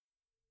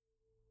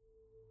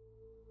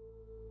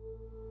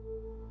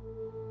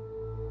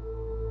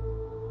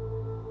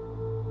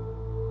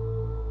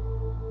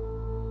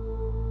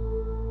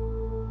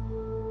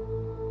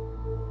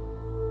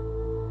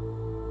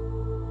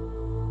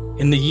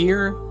In the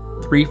year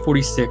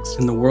 346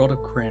 in the world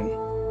of Kryn,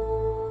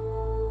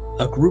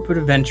 a group of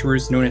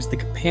adventurers known as the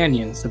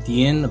Companions of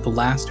the Inn of the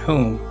Last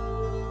Home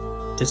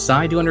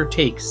decide to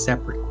undertake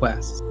separate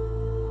quests,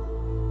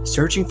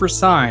 searching for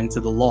signs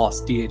of the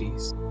lost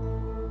deities.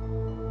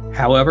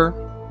 However,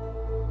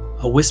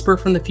 a whisper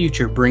from the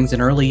future brings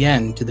an early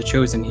end to the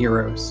chosen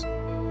heroes.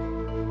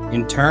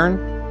 In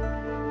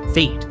turn,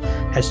 fate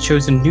has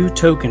chosen new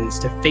tokens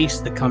to face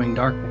the coming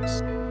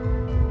darkness.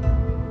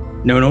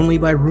 Known only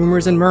by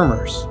rumors and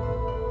murmurs,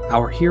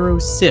 our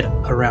heroes sit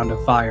around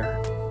a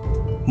fire,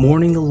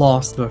 mourning the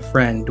loss of a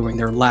friend during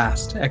their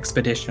last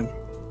expedition.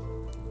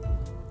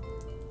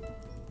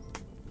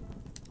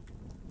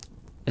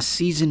 A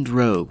seasoned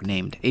rogue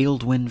named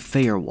Ealdwin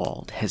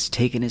Feyrwald has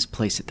taken his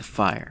place at the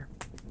fire.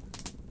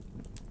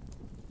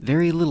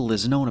 Very little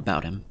is known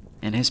about him,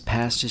 and his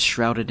past is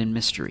shrouded in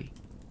mystery,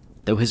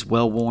 though his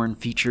well-worn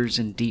features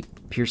and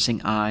deep,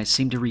 piercing eyes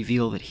seem to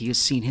reveal that he has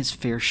seen his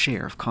fair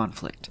share of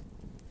conflict.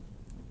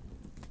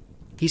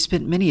 He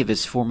spent many of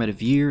his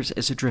formative years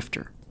as a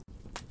drifter.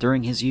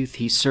 During his youth,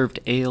 he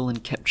served ale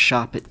and kept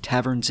shop at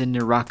taverns in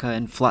Niraka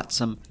and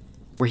Flotsam,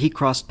 where he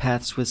crossed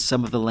paths with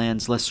some of the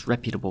land's less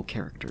reputable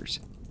characters.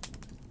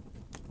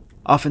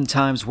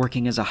 Oftentimes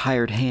working as a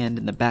hired hand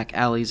in the back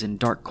alleys and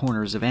dark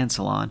corners of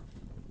Ansalon,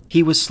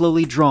 he was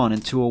slowly drawn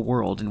into a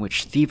world in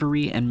which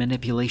thievery and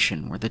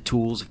manipulation were the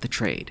tools of the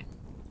trade.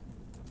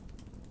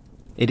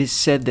 It is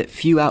said that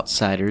few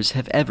outsiders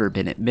have ever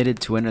been admitted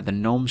to enter the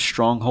gnome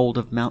stronghold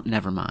of Mount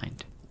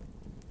Nevermind.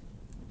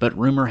 But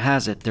rumor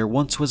has it there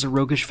once was a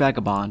roguish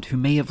vagabond who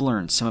may have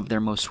learned some of their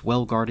most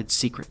well-guarded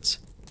secrets.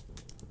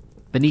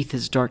 Beneath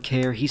his dark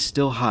hair, he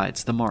still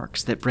hides the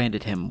marks that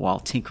branded him while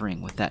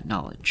tinkering with that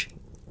knowledge.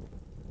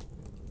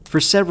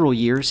 For several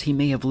years, he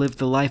may have lived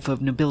the life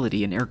of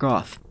nobility in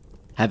Ergoth,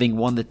 having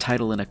won the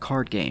title in a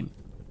card game,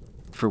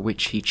 for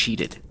which he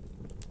cheated.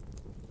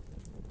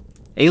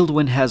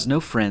 Ealdwin has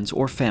no friends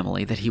or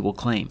family that he will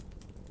claim.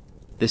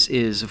 This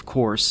is, of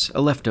course, a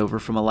leftover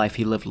from a life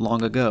he lived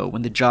long ago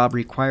when the job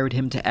required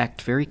him to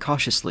act very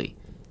cautiously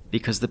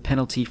because the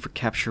penalty for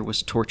capture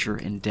was torture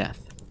and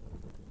death.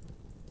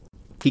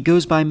 He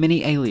goes by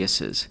many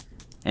aliases,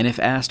 and if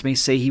asked may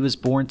say he was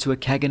born to a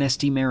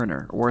Kaganesti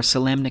mariner or a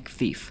Salamnic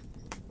thief,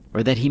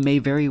 or that he may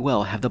very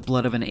well have the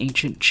blood of an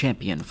ancient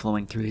champion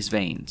flowing through his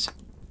veins.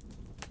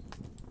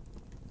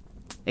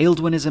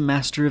 Ealdwin is a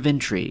master of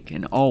intrigue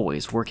and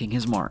always working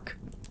his mark.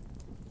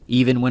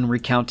 Even when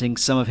recounting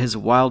some of his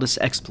wildest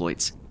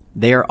exploits,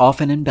 they are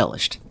often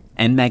embellished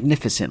and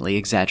magnificently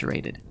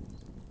exaggerated.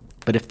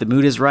 But if the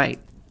mood is right,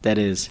 that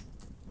is,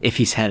 if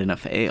he's had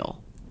enough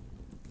ale,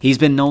 he's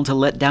been known to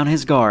let down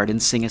his guard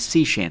and sing a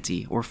sea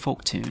shanty or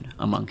folk tune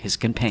among his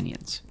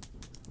companions.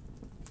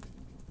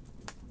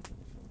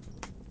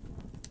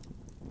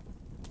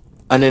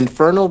 An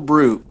infernal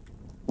brute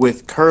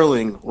with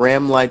curling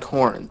ram-like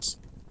horns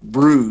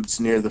broods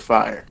near the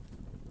fire.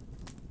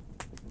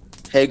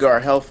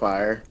 Hagar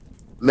Hellfire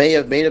may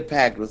have made a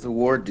pact with a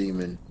war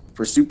demon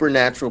for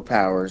supernatural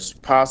powers,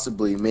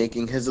 possibly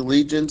making his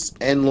allegiance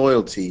and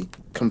loyalty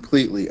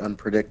completely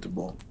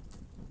unpredictable.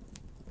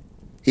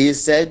 He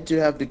is said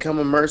to have become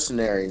a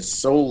mercenary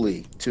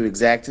solely to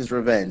exact his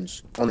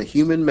revenge on the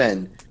human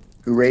men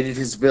who raided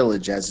his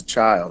village as a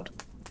child.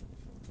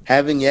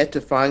 Having yet to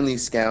find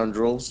these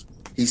scoundrels,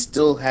 he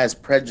still has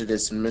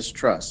prejudice and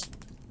mistrust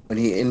when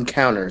he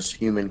encounters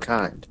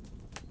humankind.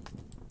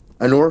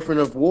 An orphan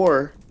of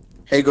war,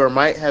 Hagar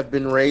might have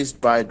been raised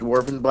by a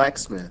dwarven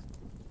blacksmith,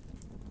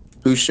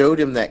 who showed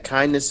him that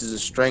kindness is a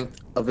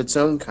strength of its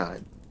own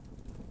kind,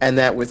 and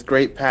that with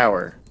great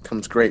power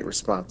comes great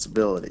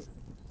responsibility.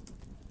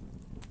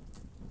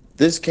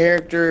 This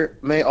character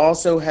may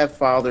also have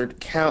fathered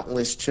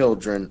countless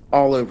children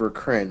all over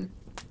Kryn,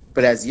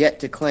 but has yet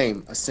to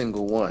claim a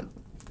single one.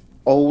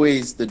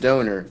 Always the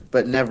donor,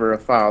 but never a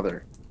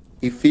father.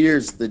 He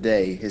fears the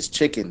day his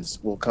chickens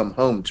will come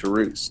home to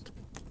roost.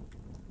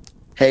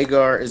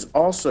 Hagar is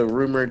also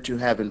rumored to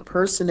have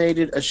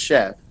impersonated a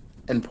chef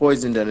and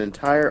poisoned an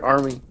entire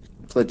army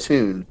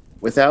platoon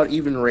without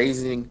even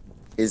raising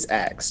his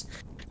axe,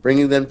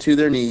 bringing them to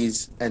their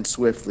knees and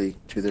swiftly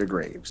to their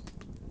graves.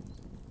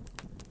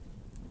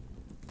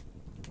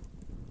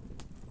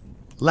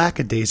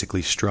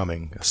 Lackadaisically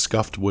strumming a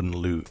scuffed wooden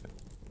lute,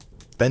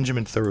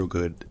 Benjamin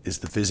Thorogood is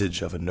the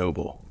visage of a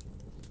noble,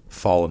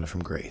 fallen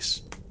from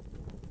grace.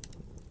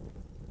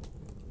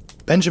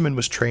 Benjamin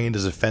was trained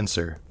as a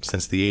fencer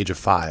since the age of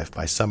 5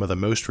 by some of the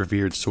most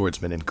revered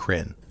swordsmen in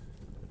Kryn.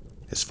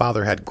 His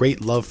father had great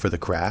love for the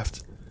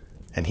craft,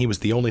 and he was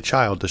the only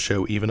child to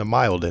show even a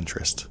mild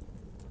interest.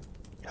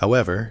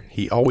 However,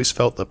 he always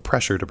felt the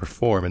pressure to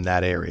perform in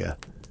that area,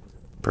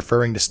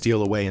 preferring to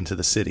steal away into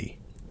the city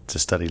to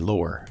study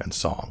lore and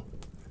song.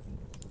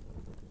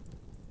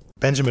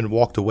 Benjamin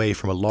walked away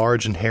from a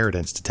large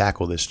inheritance to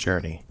tackle this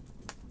journey.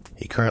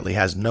 He currently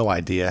has no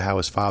idea how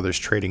his father's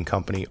trading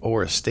company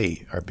or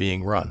estate are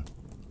being run.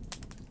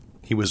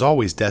 He was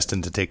always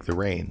destined to take the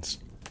reins,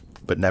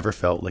 but never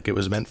felt like it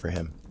was meant for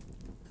him.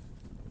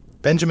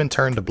 Benjamin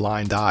turned a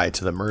blind eye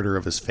to the murder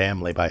of his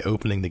family by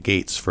opening the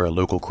gates for a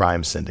local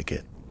crime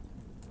syndicate.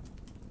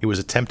 He was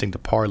attempting to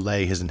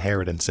parlay his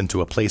inheritance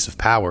into a place of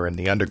power in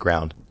the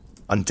underground,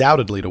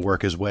 undoubtedly to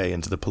work his way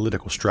into the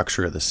political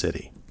structure of the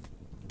city.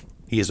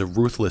 He is a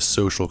ruthless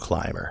social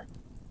climber,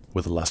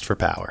 with lust for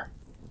power.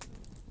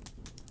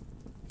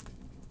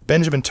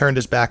 Benjamin turned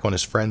his back on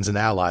his friends and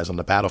allies on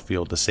the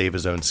battlefield to save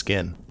his own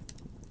skin.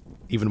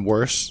 Even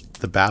worse,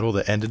 the battle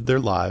that ended their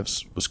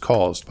lives was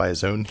caused by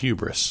his own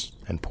hubris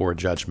and poor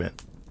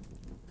judgment.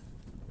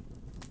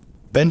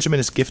 Benjamin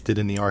is gifted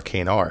in the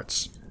arcane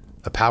arts,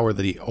 a power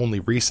that he only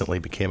recently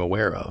became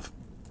aware of.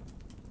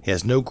 He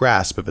has no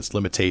grasp of its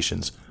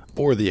limitations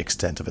or the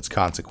extent of its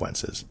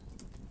consequences.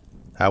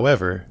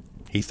 However,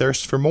 he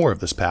thirsts for more of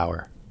this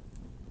power,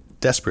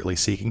 desperately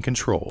seeking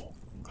control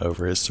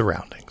over his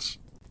surroundings.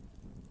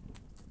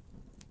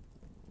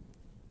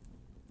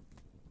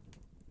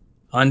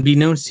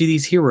 Unbeknownst to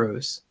these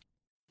heroes,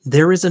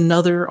 there is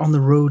another on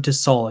the road to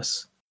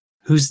solace,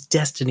 whose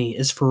destiny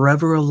is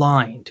forever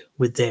aligned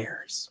with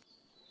theirs.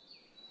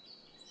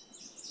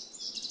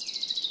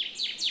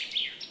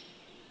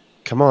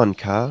 Come on,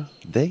 Ka.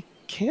 They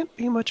can't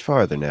be much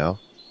farther now.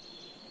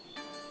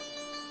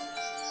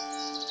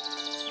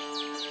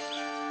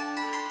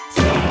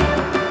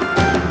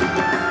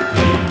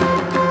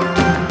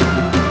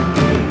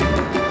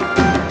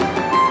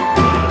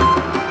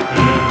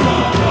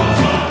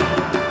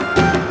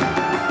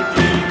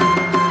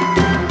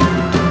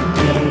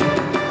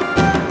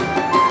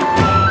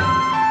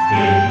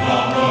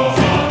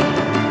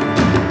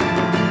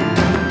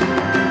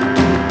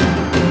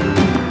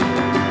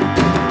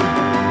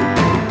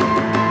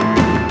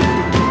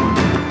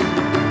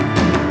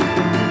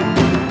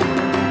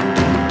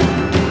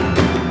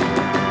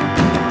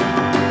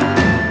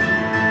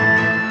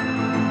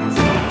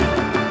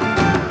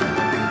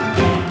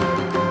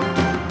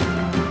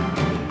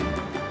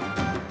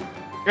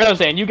 You know what I'm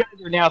saying? You guys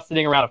are now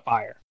sitting around a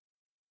fire.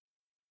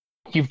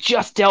 You've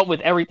just dealt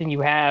with everything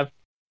you have.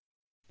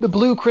 The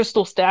blue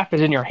crystal staff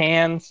is in your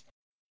hands.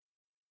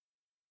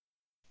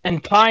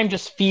 And time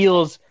just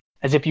feels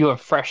as if you have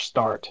a fresh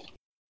start.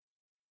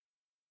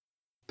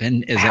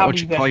 Ben, is How that what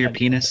do you you call guys- your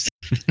penis?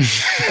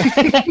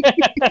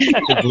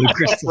 The blue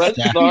crystal Fresh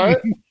staff.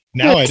 start?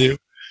 Now I do.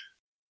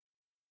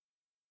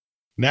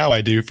 Now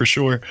I do, for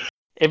sure.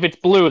 If it's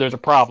blue, there's a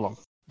problem.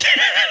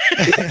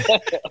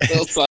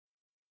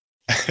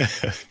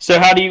 So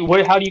how do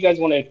you guys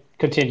want to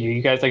continue?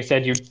 You guys, like I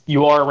said,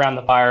 you are around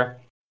the fire.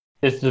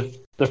 This is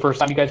the first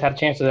time you guys had a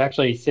chance to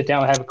actually sit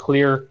down and have a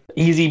clear,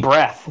 easy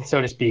breath,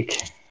 so to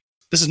speak.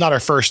 This is not our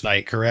first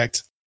night,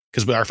 correct?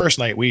 Because our first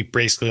night, we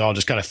basically all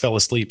just kind of fell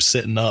asleep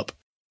sitting up.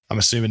 I'm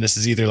assuming this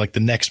is either like the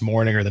next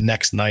morning or the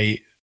next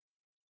night.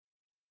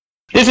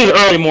 This is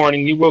early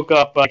morning. You woke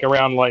up like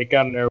around I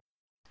don't know,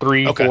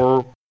 3, Okay.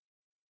 4.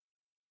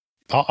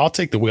 I'll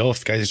take the wheel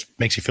if guys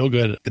makes you feel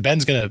good. The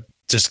Ben's gonna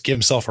just give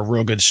himself a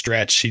real good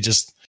stretch.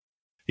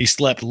 He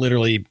slept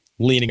literally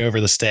leaning over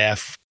the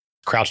staff,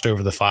 crouched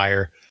over the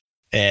fire,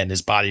 and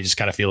his body just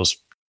kind of feels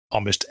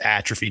almost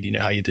atrophied. You know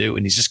how you do,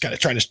 and he's just kind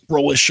of trying to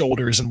roll his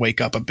shoulders and wake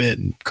up a bit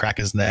and crack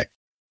his neck.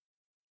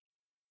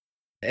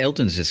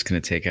 Eldon's just going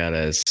to take out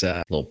his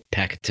little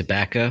pack of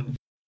tobacco,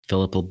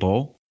 fill up a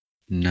bowl,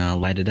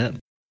 and light it up,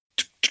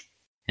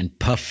 and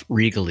puff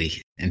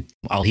regally, and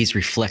while he's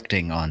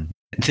reflecting on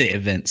the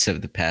events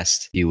of the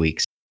past few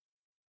weeks.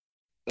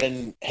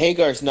 And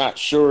Hagar's not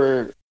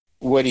sure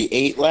what he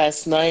ate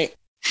last night,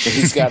 but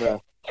he's got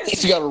a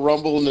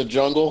rumble in the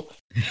jungle,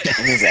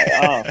 and he's like,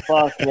 "Oh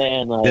fuck,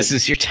 man! Like, This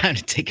is your time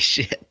to take a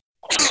shit.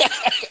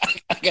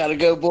 I gotta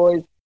go,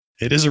 boys."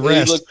 It is a And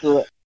rest.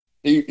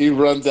 he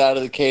runs out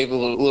of the cave a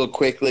little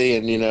quickly,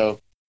 and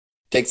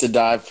takes a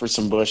dive for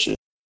some bushes.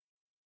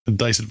 The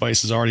dice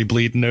advice is already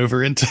bleeding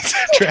over into the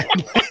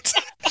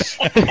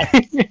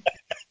Dragonlance.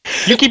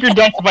 You keep your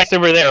dice device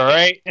over there, all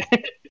right?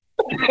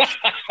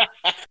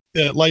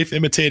 Life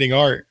imitating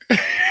art.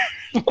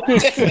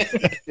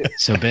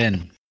 So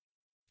Ben,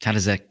 how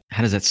does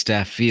that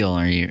staff feel?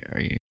 Are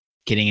you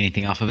getting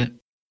anything off of it?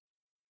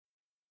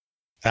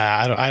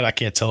 I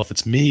can't tell if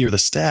it's me or the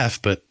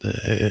staff, but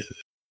it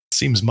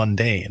seems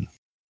mundane.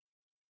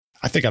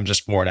 I think I'm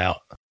just worn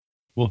out.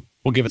 We'll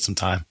give it some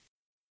time.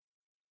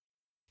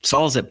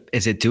 Saul,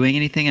 is it doing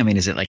anything? I mean,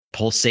 is it like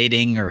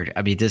pulsating, or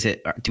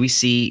do we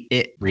see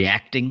it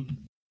reacting?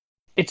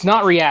 It's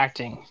not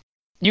reacting.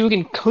 You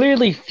can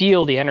clearly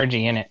feel the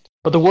energy in it,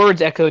 but the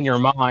words echo in your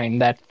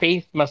mind that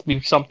faith must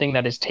be something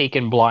that is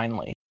taken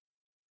blindly.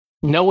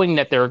 Knowing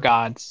that there are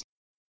gods,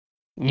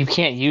 you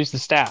can't use the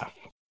staff.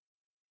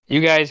 You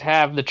guys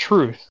have the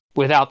truth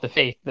without the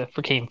faith that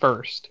came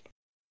first.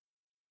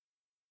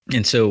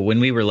 And so when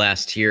we were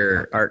last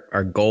here,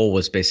 our goal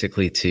was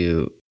basically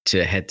to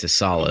head to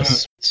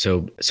Solace.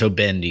 So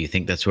Ben, do you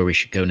think that's where we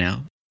should go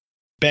now?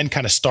 Ben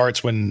kind of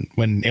starts when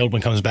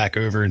Aildwin comes back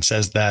over and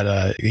says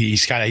that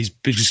he's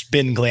just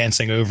been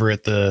glancing over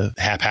at the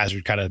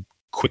haphazard kind of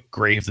quick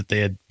grave that they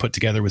had put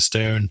together with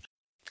stone,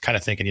 kind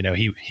of thinking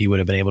he would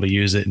have been able to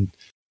use it,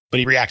 but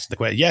he reacts to the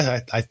question.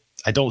 Yeah,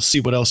 I don't see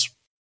what else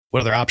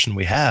what other option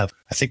we have.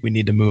 I think we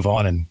need to move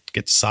on and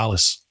get to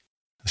Solace.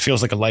 It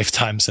feels like a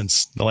lifetime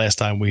since the last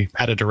time we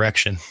had a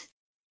direction.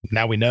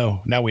 Now we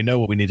know. Now we know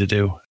what we need to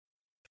do.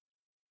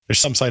 There's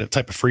some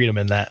type of freedom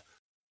in that.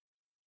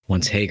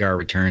 Once Hagar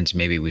returns,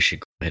 maybe we should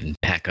go ahead and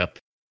pack up,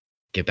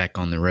 get back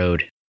on the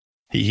road.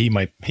 He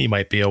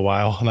might be a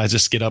while, and I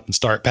just get up and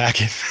start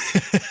packing.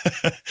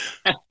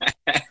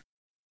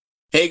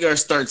 Hagar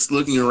starts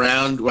looking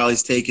around while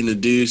he's taking a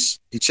deuce.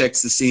 He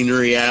checks the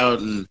scenery out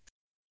and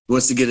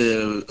wants to get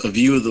a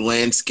view of the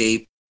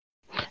landscape.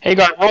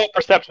 Hagar, roll a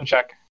perception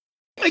check.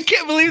 I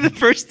can't believe the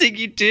first thing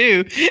you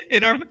do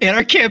in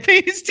our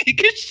campaign is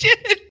take a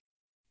shit.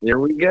 There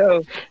we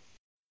go.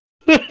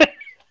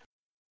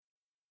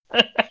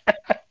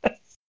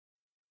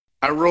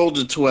 I rolled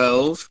a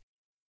 12.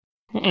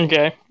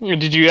 Okay.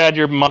 Did you add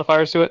your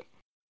modifiers to it?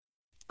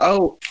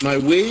 Oh, my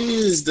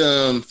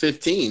wisdom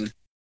 15.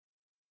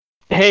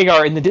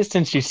 Hagar, in the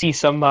distance, you see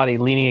somebody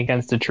leaning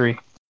against a tree.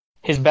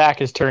 His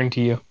back is turned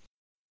to you.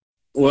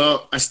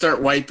 Well, I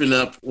start wiping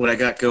up what I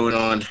got going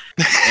on.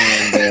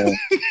 And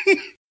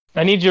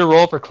I need you to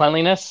roll for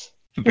cleanliness.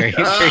 Very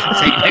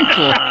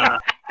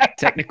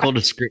technical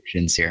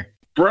descriptions here.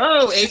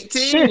 bro,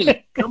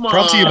 18. Come on.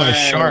 Brought to you by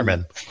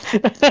Charmin. All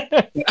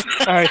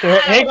right, so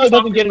Hagar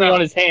doesn't get any on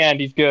his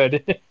hand. He's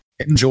good.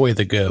 Enjoy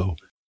the go.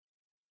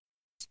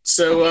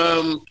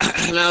 So,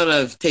 now that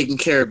I've taken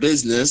care of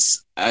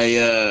business,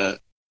 I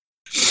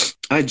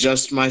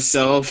adjust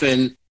myself,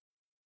 and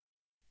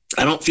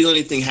I don't feel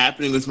anything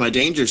happening with my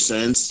danger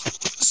sense.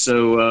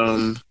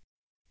 So,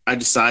 I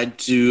decide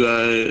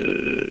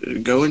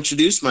to go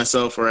introduce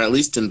myself, or at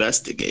least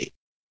investigate.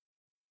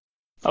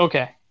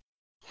 Okay.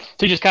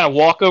 So you just kind of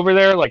walk over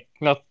there, like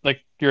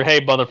you're,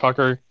 hey,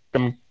 motherfucker,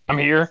 I'm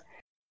here.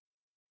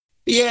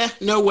 Yeah,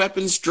 no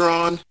weapons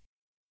drawn.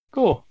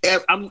 Cool.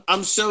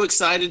 I'm so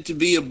excited to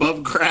be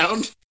above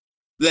ground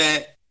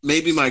that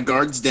maybe my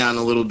guard's down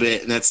a little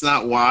bit, and that's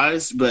not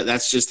wise, but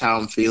that's just how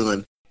I'm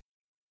feeling.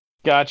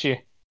 Got you.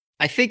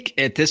 I think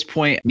at this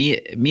point, me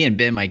and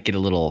Ben might get a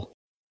little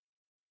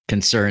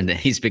concerned that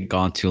he's been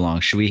gone too long.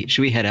 Should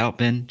we head out,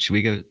 Ben? Should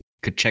we go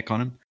check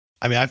on him?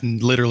 I mean, I've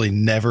literally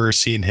never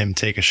seen him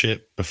take a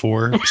shit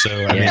before, so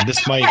I mean,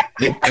 this might.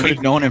 We've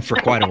known him for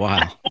quite a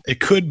while. It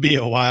could be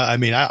a while. I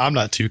mean, I'm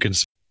not too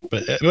concerned,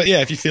 but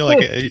yeah, if you feel like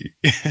it,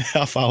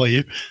 I'll follow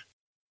you.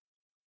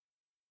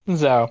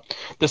 So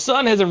the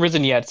sun hasn't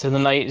risen yet, so the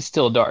night is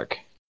still dark.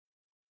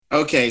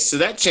 Okay, so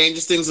that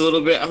changes things a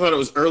little bit. I thought it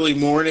was early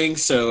morning,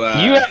 so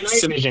you have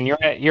night vision. You're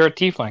a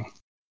tiefling.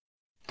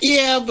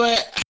 Yeah,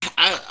 but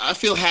I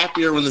feel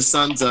happier when the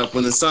sun's up.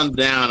 When the sun's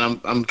down,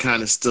 I'm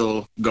kind of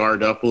still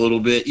guard up a little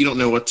bit. You don't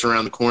know what's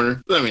around the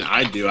corner. I mean,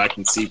 I do. I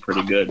can see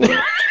pretty good. But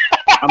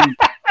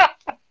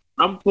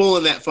I'm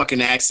pulling that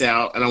fucking axe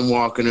out, and I'm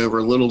walking over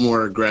a little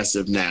more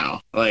aggressive now.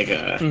 Like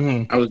I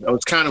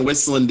was kind of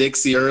whistling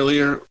Dixie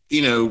earlier,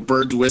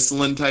 birds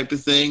whistling type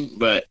of thing.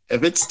 But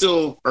if it's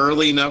still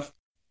early enough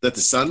that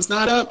the sun's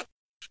not up,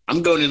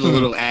 I'm going in a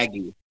little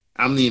Aggie.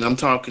 I'm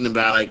talking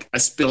about, like, I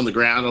spit on the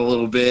ground a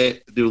little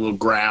bit, do a little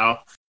growl.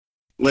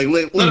 Like,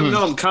 let them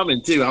know I'm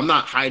coming, too. I'm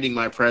not hiding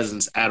my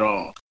presence at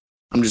all.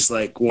 I'm just,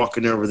 like,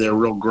 walking over there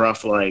real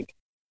gruff, like,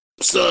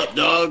 what's up,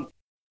 dog?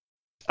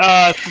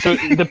 So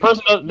the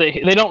person,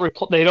 they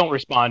don't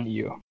respond to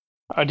you.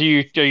 Are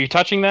you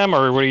touching them,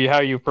 or how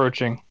are you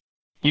approaching?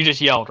 You just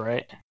yelled,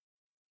 right?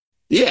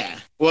 Yeah.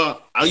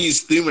 Well, I'll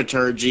use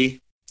thaumaturgy,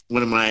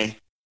 one of my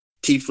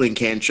tiefling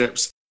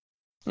cantrips.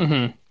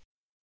 Mm-hmm.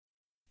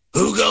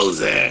 Who goes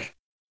there?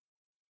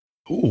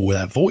 Ooh,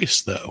 that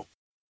voice, though.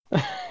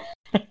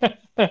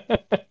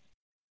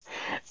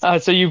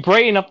 So you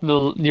brighten up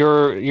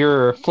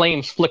your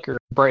flames flicker,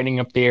 brightening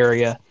up the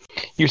area.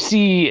 You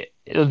see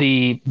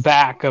the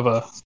back of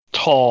a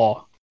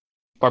tall,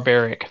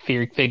 barbaric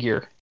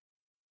figure.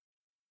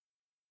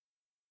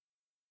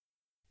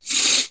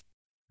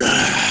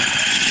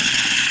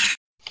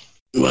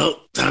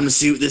 Well, time to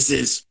see what this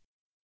is.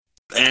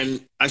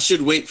 And I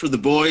should wait for the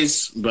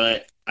boys,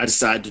 but I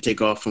decided to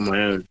take off on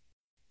my own.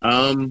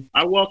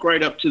 I walk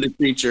right up to the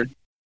creature.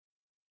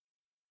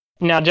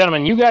 Now,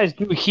 gentlemen, you guys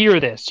do hear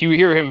this. You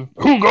hear him,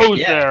 who goes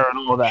there, and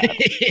all that.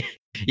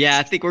 Yeah,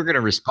 I think we're going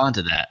to respond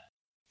to that.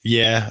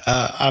 Yeah,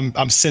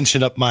 I'm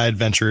cinching up my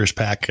adventurer's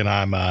pack, and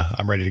I'm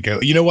ready to go.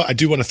 You know what? I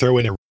do want to throw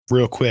in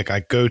real quick.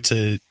 I go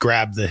to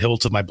grab the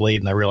hilt of my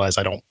blade, and I realize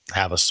I don't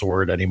have a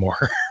sword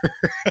anymore.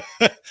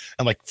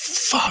 I'm like,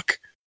 fuck.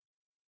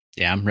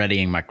 Yeah, I'm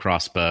readying my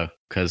crossbow,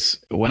 because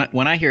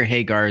when I hear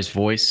Hagar's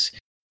voice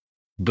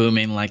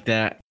booming like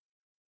that,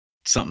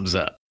 something's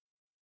up.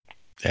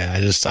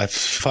 Yeah, I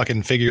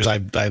fucking figures I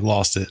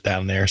lost it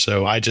down there,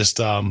 so I just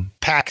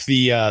pack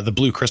the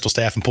blue crystal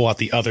staff and pull out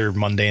the other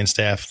mundane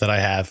staff that I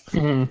have,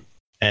 and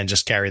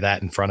just carry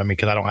that in front of me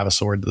because I don't have a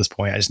sword at this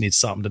point. I just need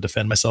something to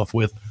defend myself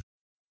with.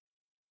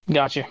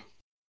 Gotcha.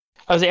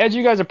 As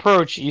you guys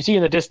approach, you see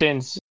in the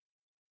distance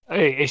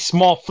a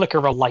small flicker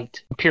of a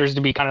light appears to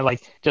be kind of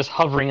like just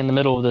hovering in the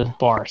middle of the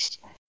forest.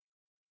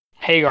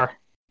 Hagar,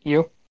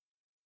 you?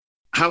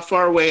 How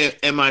far away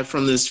am I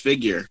from this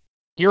figure?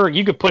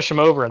 You could push him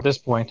over at this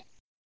point.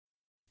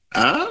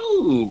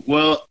 Oh,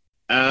 well,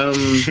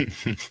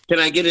 can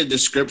I get a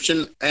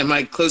description? Am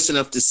I close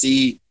enough to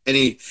see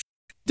any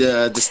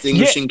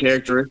distinguishing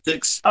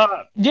characteristics?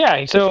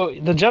 Yeah. So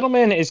the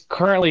gentleman is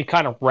currently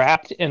kind of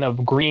wrapped in a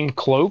green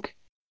cloak.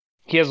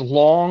 He has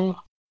long,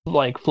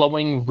 like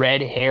flowing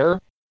red hair.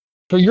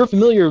 So you're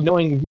familiar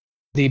knowing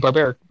the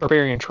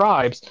barbarian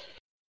tribes.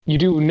 You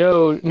do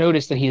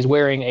notice that he's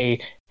wearing a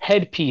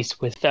headpiece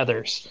with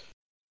feathers.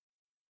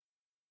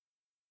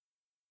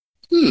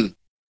 Be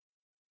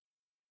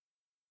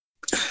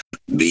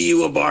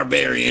you a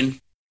barbarian?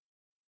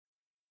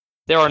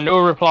 There are no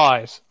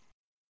replies.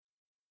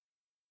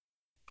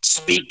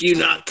 Speak you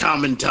not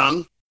common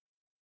tongue?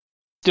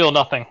 Still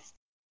nothing.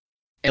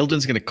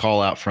 Eldon's going to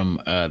call out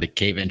from the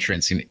cave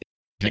entrance.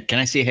 Can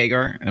I see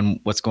Hagar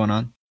and what's going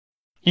on?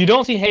 You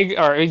don't see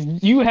Hagar.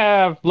 You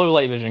have low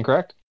light vision,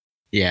 correct?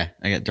 Yeah,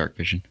 I got dark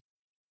vision.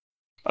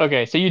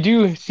 Okay, so you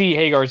do see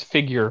Hagar's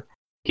figure.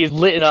 He's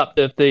lit up.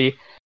 The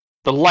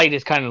light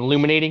is kind of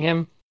illuminating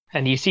him,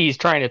 and you see he's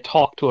trying to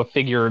talk to a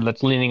figure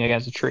that's leaning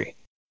against a tree.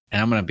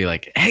 And I'm going to be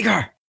like,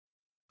 Hagar,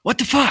 what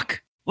the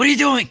fuck? What are you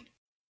doing?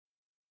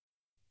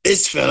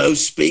 This fellow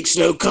speaks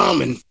no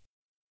common.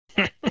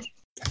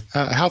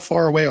 How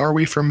far away are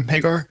we from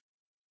Hagar?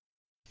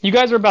 You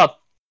guys are about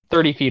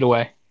 30 feet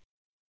away.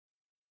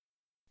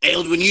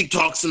 Eldwin, you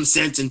talk some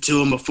sense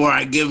into him before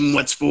I give him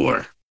what's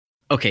for.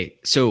 Okay,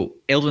 so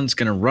Eldon's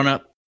going to run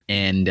up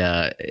and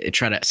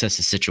try to assess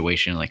the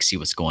situation, like see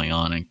what's going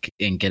on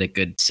and get a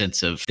good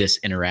sense of this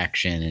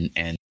interaction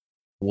and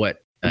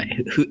what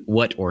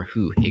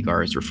who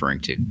Hagar is referring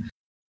to.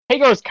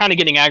 Hagar is kind of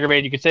getting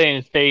aggravated. You could say in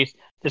his face,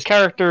 this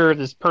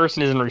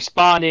person isn't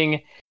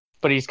responding,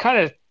 but he's kind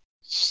of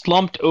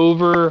slumped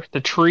over the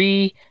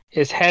tree.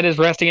 His head is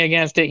resting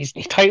against it.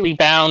 He's tightly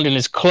bound in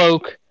his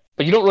cloak,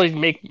 but you don't really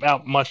make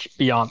out much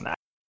beyond that.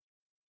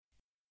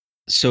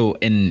 So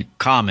in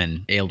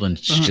common,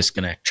 Eldon's just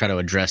going to try to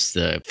address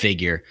the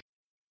figure.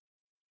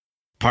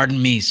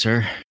 Pardon me,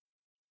 sir.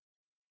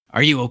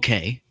 Are you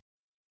okay?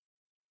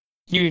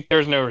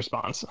 There's no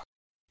response.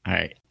 All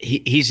right.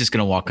 He's just going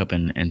to walk up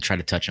and try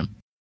to touch him.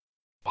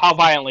 How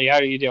violently? How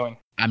are you doing?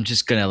 I'm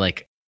just going to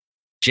like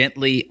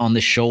gently on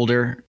the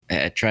shoulder,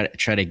 try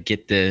to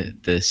get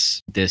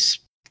this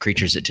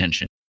creature's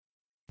attention.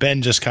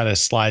 Ben just kind of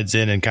slides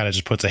in and kind of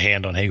just puts a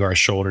hand on Hagar's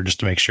shoulder just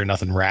to make sure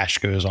nothing rash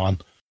goes on.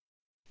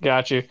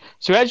 Got you.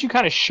 So as you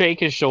kind of shake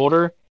his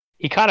shoulder,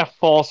 he kind of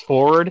falls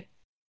forward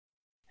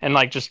and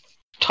like just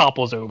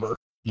topples over.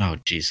 Oh,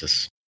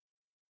 Jesus.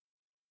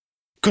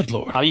 Good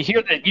Lord.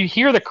 You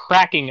hear the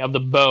cracking of the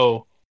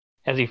bow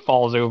as he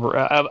falls over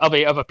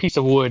of a piece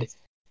of wood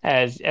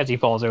as he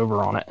falls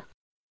over on it.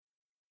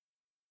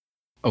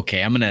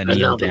 Okay, I'm gonna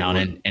kneel down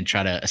and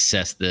try to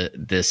assess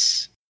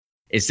this.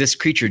 Is this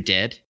creature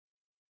dead?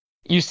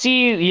 You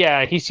see,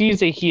 yeah, he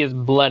sees that he is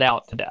bled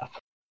out to death.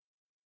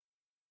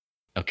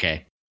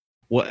 Okay.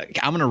 Well,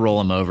 I'm gonna roll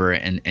him over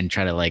and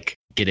try to like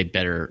get a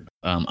better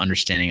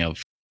understanding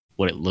of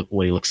what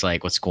he looks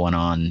like, what's going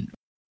on.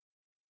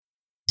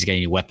 He's got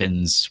any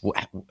weapons?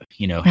 How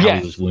he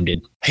was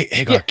wounded. Hey,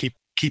 Hagar,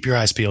 keep your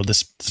eyes peeled.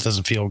 This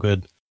doesn't feel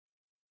good.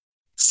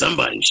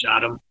 Somebody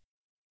shot him.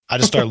 I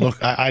just start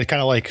I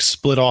kind of like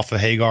split off of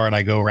Hagar and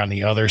I go around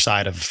the other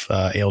side of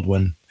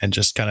Eldwin and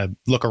just kind of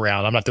look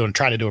around. I'm not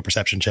trying to do a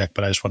perception check,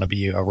 but I just want to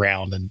be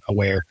around and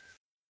aware.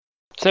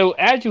 So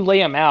as you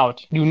lay him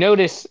out, you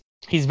notice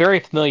he's very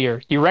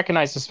familiar. You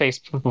recognize his face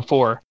from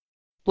before.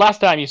 Last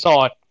time you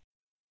saw it,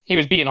 he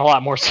was beaten a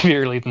lot more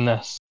severely than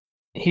this.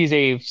 He's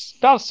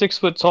about 6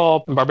 foot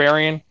tall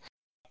barbarian.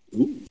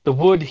 The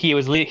wood he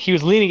was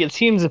leaning. It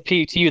seems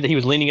to you that he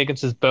was leaning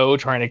against his bow,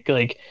 trying to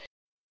like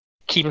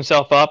keep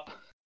himself up,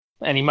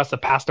 and he must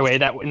have passed away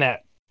in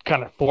that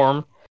kind of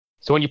form.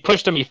 So when you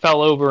pushed him, he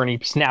fell over and he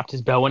snapped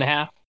his bow in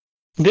half.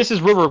 This is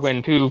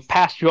Riverwind, who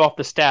passed you off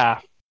the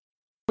staff.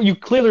 You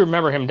clearly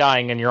remember him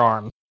dying in your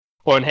arms,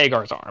 or in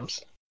Hagar's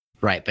arms.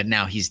 Right, but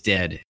now he's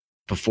dead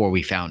before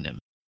we found him.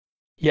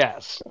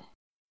 Yes.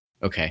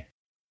 Okay.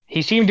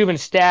 He seemed to have been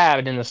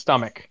stabbed in the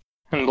stomach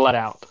and bled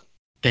out.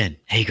 Ben,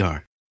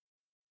 Hagar.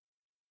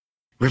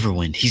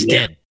 Riverwind, he's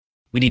dead.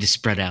 We need to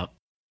spread out.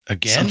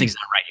 Again? Something's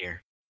not right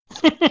here.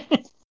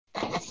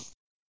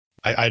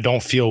 I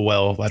don't feel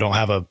well. I don't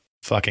have a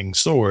fucking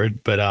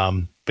sword, but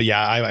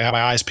yeah, I got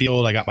my eyes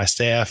peeled. I got my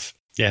staff.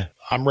 Yeah,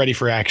 I'm ready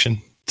for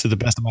action to the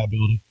best of my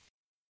ability.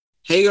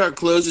 Hagar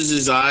closes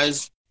his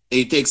eyes.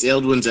 He takes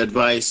Eldwin's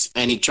advice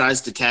and he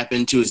tries to tap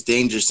into his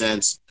danger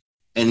sense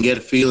and get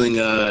a feeling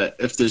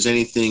if there's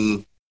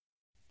anything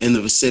in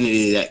the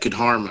vicinity that could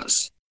harm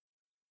us.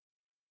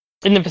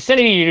 In the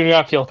vicinity, you do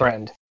not feel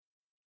threatened.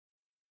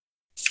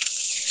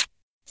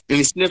 And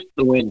he sniffs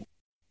the wind.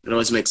 It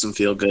always makes him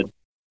feel good.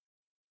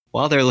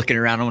 While they're looking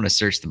around, I want to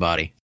search the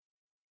body.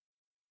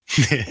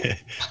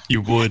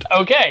 You would.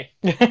 Okay.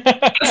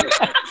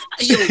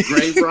 You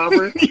grave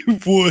robber. You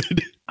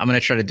would. I'm going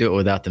to try to do it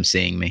without them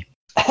seeing me.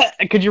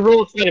 Could you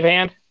roll a sleight of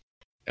hand?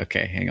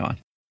 Okay, hang on.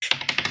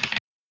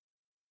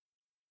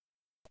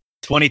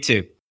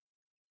 22.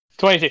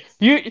 22.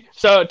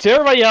 So to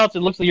everybody else, it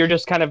looks like you're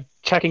just kind of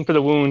checking for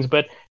the wounds,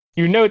 but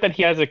You note that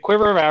he has a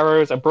quiver of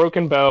arrows, a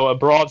broken bow, a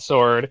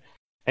broadsword,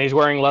 and he's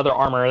wearing leather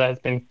armor that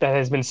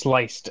has been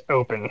sliced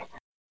open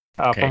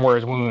from where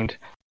his wound.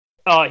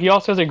 He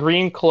also has a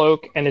green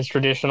cloak and his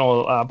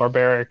traditional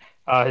barbaric,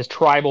 his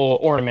tribal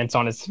ornaments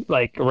on his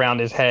around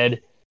his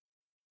head.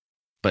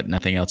 But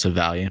nothing else of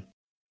value.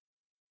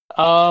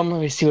 Let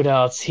me see what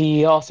else.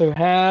 He also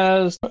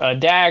has a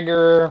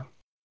dagger.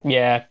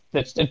 Yeah,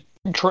 that's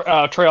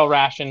trail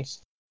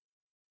rations.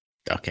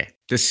 Okay,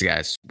 this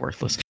guy's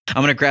worthless.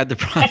 I'm gonna grab the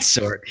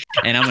broadsword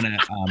and I'm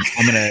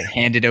gonna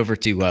hand it over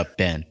to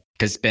Ben,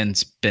 because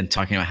Ben's been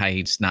talking about how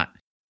he's not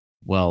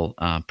well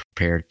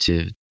prepared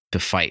to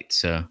fight.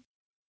 So,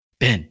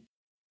 Ben,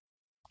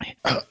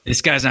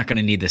 this guy's not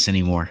gonna need this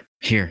anymore.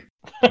 Here,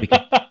 and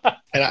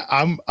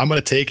I'm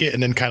gonna take it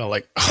and then kind of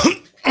like,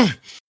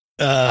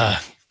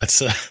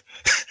 that's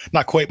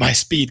not quite my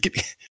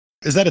speed.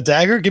 Is that a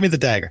dagger? Give me the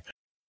dagger.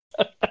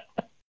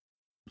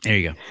 There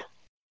you go.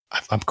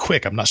 I'm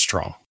quick. I'm not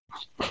strong.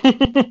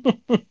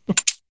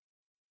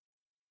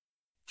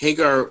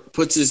 Hagar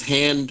puts his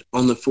hand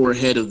on the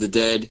forehead of the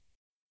dead,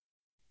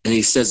 and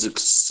he says a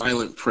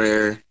silent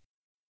prayer.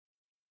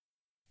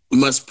 We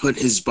must put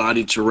his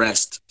body to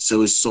rest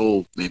so his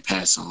soul may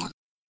pass on.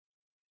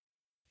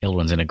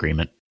 Ilwin's in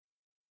agreement.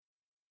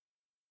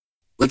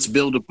 Let's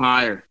build a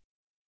pyre.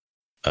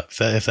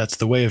 If that's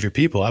the way of your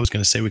people, I was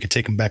going to say we could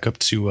take him back up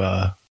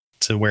to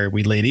where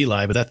we laid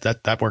Eli, but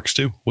that works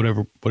too.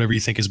 Whatever you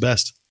think is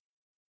best.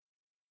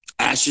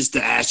 Ashes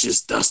to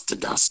ashes, dust to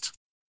dust.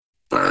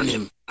 Burn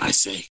him, I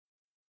say.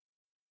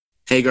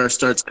 Hagar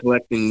starts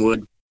collecting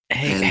wood.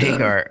 Hey,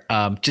 Hagar,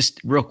 just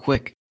real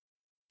quick.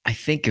 I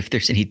think if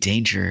there's any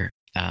danger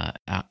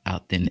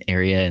out in the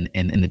area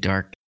and in the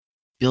dark,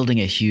 building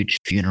a huge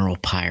funeral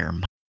pyre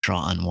might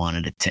draw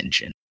unwanted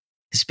attention,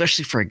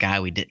 especially for a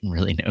guy we didn't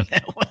really know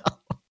that well.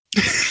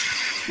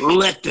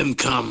 Let them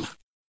come.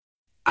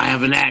 I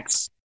have an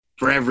axe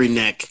for every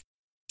neck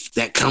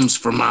that comes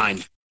for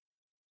mine.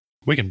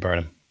 We can burn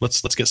him.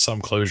 Let's get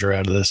some closure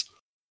out of this.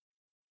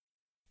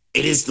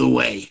 It is the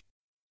way.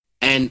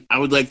 And I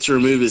would like to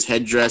remove his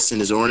headdress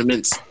and his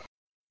ornaments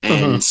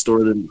and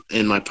store them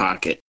in my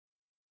pocket.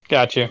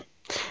 Gotcha.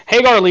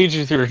 Hagar leads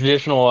you through the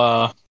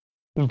traditional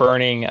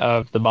burning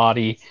of the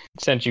body.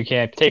 Since you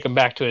can't take him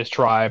back to his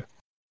tribe,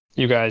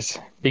 you guys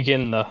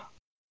begin the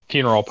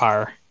funeral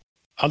pyre.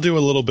 I'll do a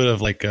little bit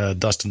of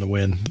dust in the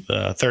wind,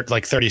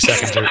 30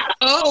 seconds.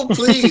 Oh,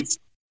 please.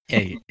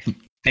 Hey,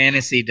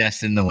 fantasy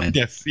dust in the wind.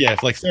 Yeah,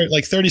 like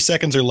 30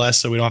 seconds or less,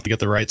 so we don't have to get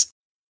the rights.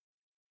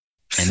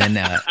 And then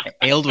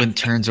Eldwin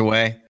turns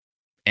away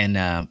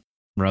and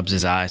rubs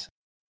his eyes.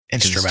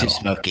 Instrumental. It's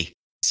too smoky.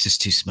 It's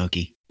just too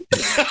smoky.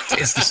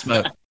 It's the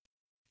smoke.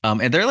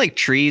 And they're like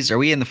trees. Are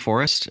we in the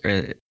forest?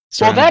 Well,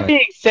 that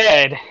being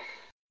said,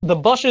 the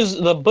bushes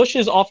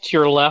off to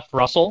your left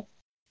rustle.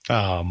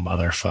 Oh,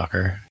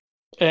 motherfucker.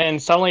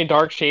 And suddenly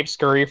dark shapes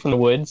scurry from the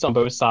woods on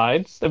both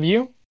sides of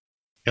you.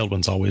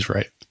 Eldwin's always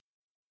right.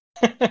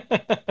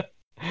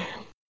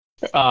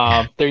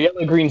 Their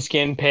yellow-green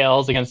skin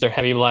pales against their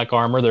heavy black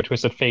armor. Their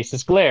twisted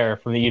faces glare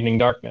from the evening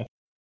darkness.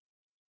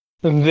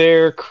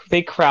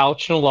 They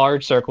crouch in a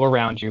large circle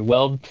around you,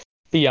 well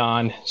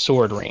beyond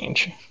sword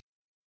range.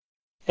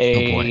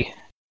 A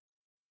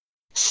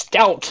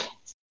stout,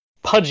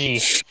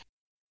 pudgy,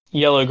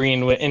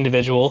 yellow-green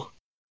individual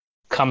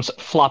comes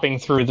flopping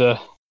through the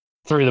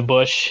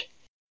bush.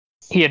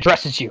 He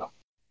addresses you.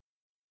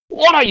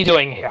 What are you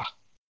doing here?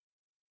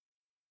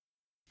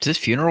 Is this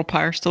funeral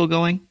pyre still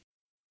going?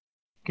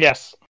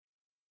 Yes.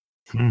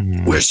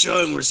 We're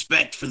showing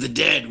respect for the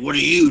dead. What are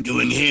you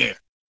doing here?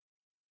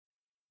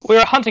 We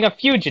were hunting a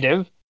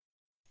fugitive,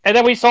 and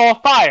then we saw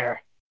a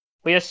fire.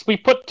 We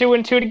put two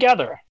and two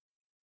together.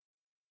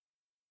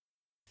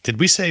 Did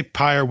we say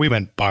pyre? We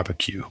meant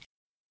barbecue.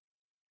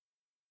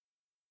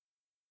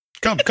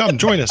 Come,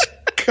 join us.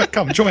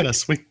 Come, join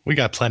us. We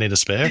got plenty to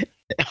spare.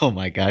 Oh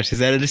my gosh, is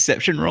that a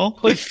deception roll?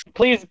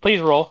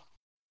 Please roll.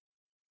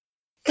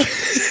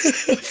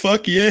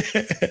 Fuck yeah.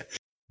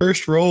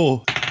 First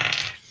roll.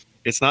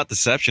 It's not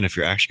deception if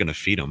you're actually going to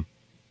feed them.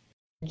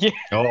 Yeah.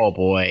 Oh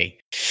boy.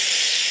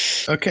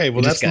 Okay,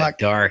 well that's not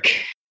dark.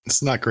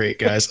 It's not great,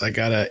 guys. I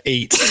got a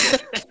 8.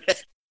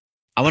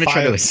 I want to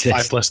try to assist.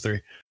 5 plus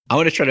 3. I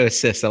want to try to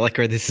assist. I like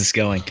where this is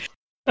going.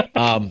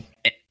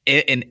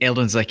 And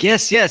Eldon's like,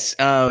 yes.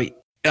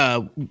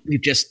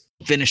 We've just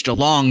finished a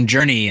long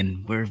journey,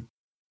 and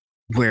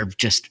we're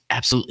just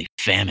absolutely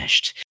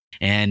famished.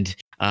 And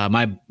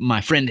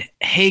my friend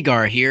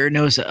Hagar here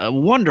knows a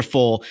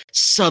wonderful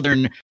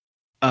southern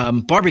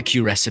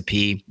barbecue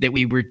recipe that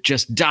we were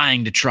just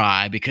dying to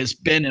try, because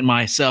Ben and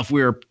myself,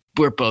 we're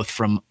both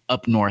from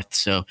up north,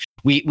 so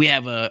we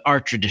have our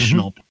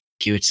traditional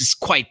barbecue. It's just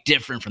quite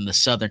different from the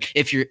southern.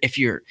 If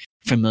you're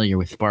familiar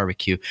with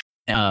barbecue,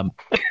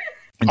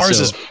 ours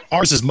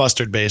is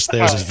mustard based.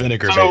 Theirs is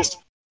vinegar based.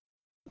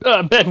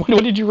 Ben,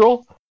 what did you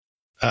roll?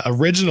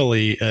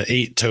 Originally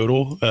 8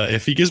 total.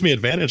 If he gives me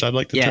advantage, I'd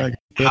like to try.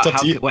 That's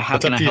up to you. How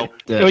can I help?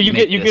 You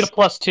get a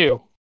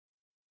 +2.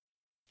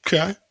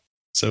 Okay.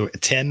 So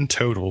 10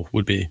 total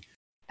would be.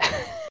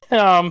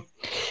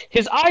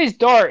 His eyes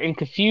dart in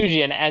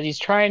confusion as he's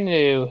trying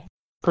to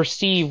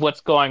perceive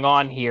what's going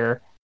on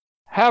here.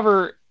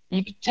 However,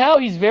 you can tell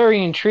he's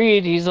very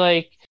intrigued. He's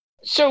like,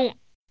 "So,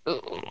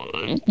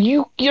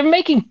 you're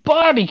making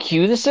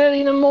barbecue this early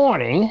in the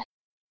morning?"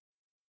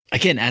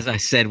 Again, as I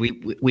said,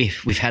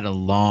 we've had a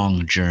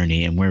long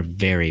journey and we're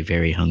very,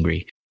 very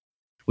hungry.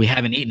 We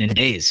haven't eaten in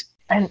days.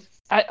 And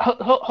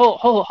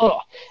hold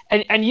on.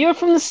 And you're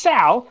from the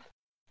south?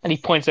 And he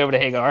points over to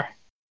Hagar.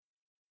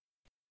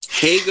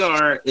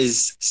 Hagar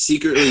is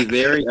secretly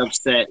very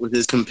upset with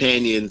his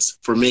companions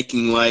for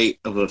making light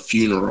of a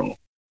funeral.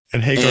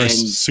 And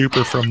Hagar's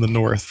super from the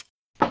north.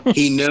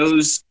 He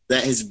knows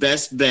that his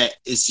best bet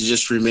is to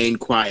just remain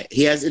quiet.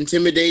 He has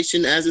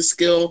intimidation as a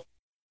skill.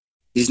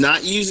 He's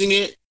not using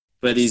it,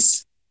 but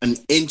he's an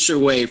inch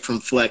away from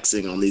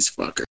flexing on these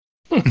fuckers.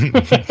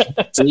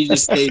 So he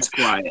just stays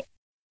quiet.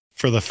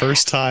 For the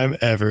first time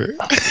ever.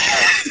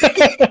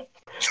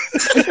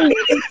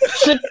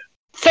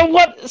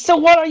 So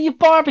what are you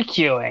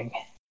barbecuing?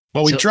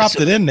 Well, we dropped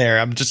it in there.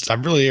 I'm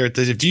really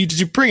irritated. Did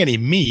you bring any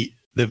meat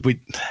that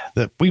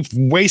we've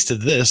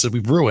wasted this and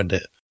we've ruined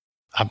it?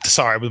 I'm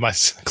sorry with my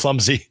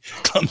clumsy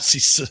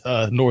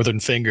northern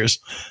fingers.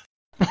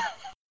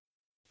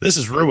 This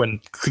is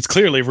ruined. It's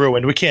clearly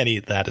ruined. We can't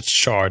eat that. It's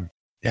charred.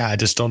 Yeah, I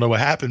just don't know what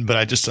happened, but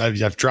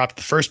I've dropped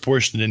the first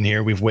portion in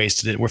here. We've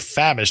wasted it. We're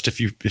famished. If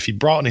you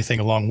brought anything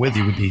along with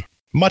you, we'd be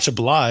much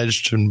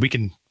obliged, and we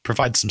can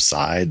provide some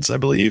sides, I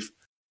believe.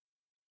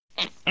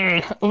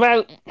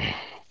 Well,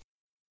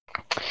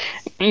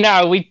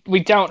 no, we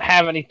don't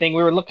have anything.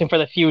 We were looking for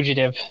the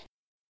fugitive.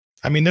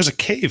 I mean, there's a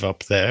cave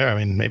up there. I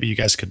mean, maybe you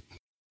guys could.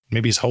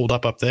 Maybe he's holed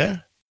up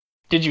there.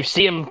 Did you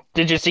see him?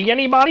 Did you see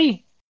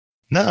anybody?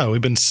 No,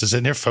 we've been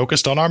sitting here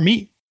focused on our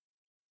meat.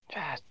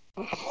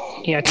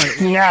 Yeah,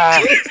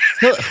 nah.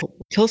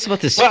 Tell us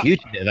about this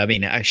fugitive. I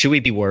mean, should we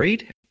be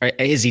worried?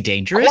 Is he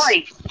dangerous?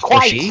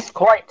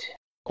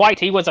 Quite.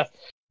 He was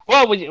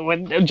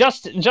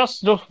just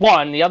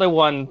one. The other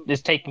one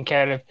is taken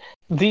care of.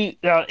 He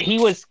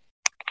was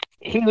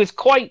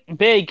quite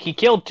big. He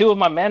killed 2 of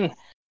my men,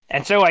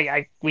 and so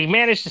we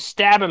managed to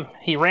stab him.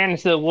 He ran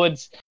into the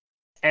woods,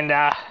 and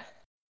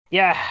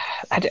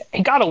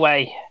he got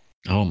away.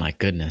 Oh my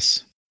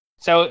goodness!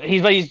 So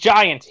he's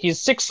giant. He's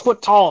 6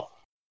 foot tall.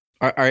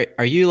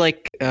 Are you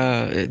like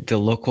the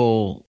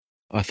local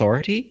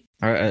authority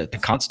or the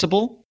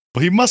constable?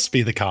 Well, he must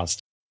be the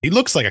constable. He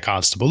looks like a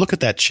constable. Look at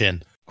that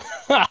chin.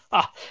 Oh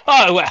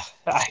well,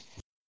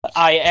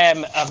 I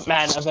am a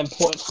man of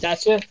important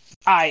stature.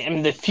 I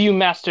am the Few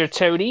Master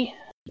Toady.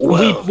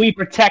 We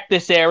protect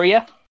this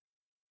area.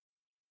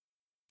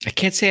 I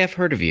can't say I've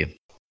heard of you.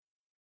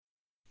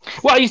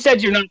 Well, you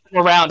said you're not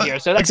around here,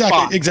 so that's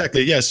fine.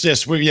 Exactly.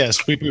 Yes.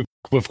 We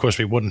of course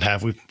we wouldn't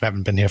have. We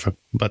haven't been here for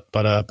but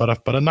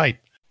a night,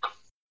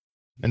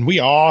 and we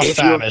are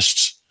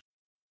famished.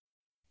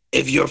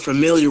 If you're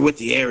familiar with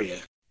the area,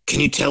 can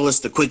you tell us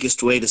the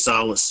quickest way to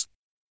Solace?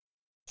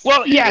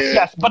 Well,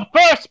 yes. But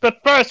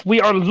first,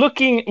 we are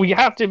looking. We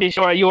have to be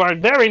sure you are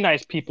very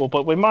nice people,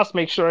 but we must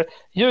make sure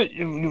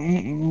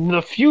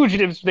the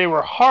fugitives, they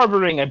were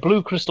harboring a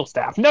blue crystal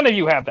staff. None of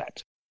you have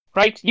that,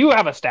 right? You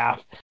have a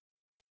staff.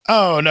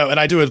 Oh no! And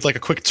I do it like a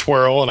quick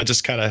twirl, and I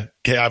just kind of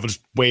I would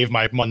just wave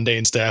my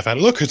mundane staff at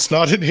it. Look, it's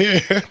not in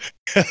here.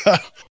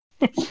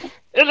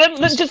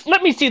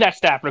 Let me see that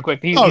staff real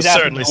quick. He's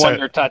certainly. One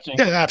you're touching.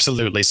 Yeah,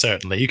 absolutely,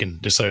 certainly. You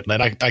can just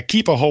certainly, and I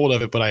keep a hold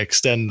of it, but I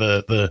extend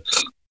the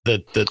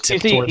tip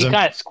towards him. He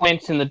kind of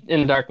squints in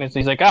the darkness.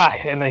 And he's like,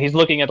 and then he's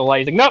looking at the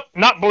light. He's like, nope,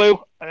 not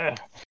blue.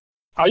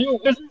 Are you a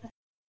wizard?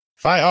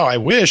 I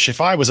wish.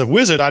 If I was a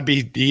wizard, I'd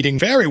be eating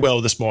very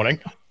well this morning.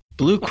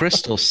 Blue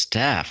crystal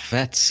staff.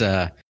 That's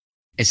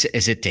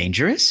is it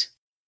dangerous?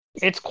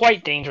 It's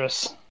quite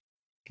dangerous.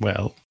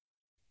 Well,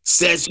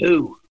 says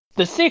who?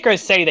 The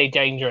Seekers say they're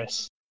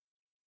dangerous.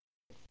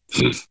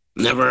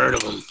 Never heard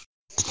of them.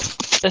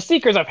 The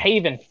Seekers of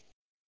Haven.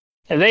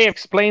 They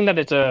explain that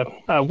it's a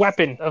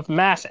weapon of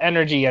mass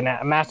energy and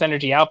mass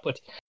energy output.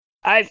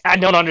 I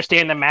don't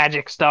understand the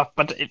magic stuff,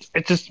 but it's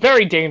just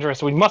very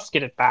dangerous. We must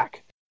get it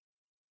back.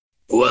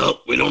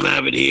 Well, we don't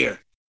have it here.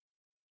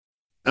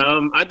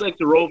 I'd like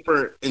to roll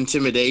for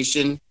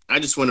intimidation. I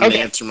just want him to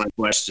answer my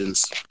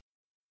questions.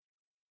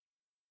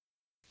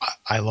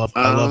 I love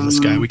this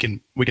guy. We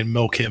can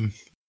milk him.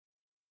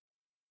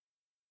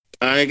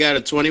 I got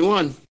a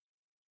 21.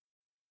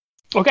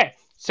 Okay,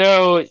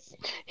 so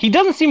he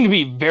doesn't seem to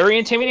be very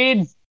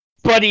intimidated,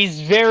 but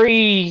he's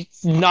very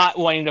not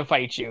wanting to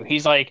fight you.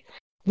 He's like,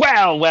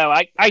 well,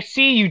 I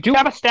see you do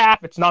have a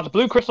staff. It's not the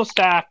blue crystal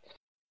staff.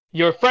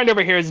 Your friend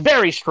over here is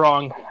very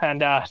strong,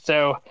 and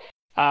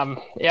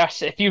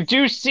yes, if you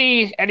do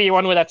see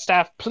anyone with that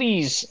staff,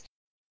 please,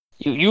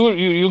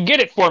 you get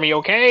it for me,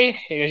 okay?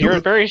 You're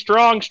a very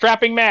strong,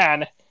 strapping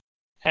man,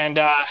 and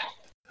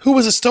who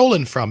was it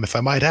stolen from, if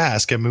I might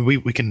ask? I mean,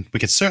 we can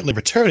certainly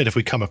return it if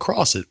we come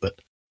across it, but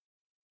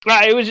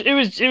it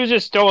was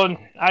just stolen.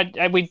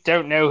 We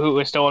don't know who it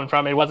was stolen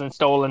from. It wasn't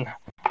stolen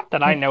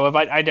that I know of.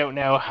 I don't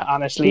know,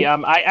 honestly.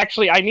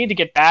 I need to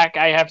get back.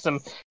 I have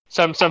some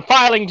some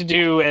filing to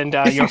do, and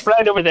your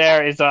friend over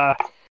there is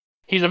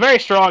he's a very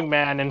strong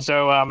man, and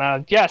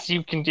so yes,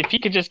 you can if you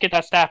could just get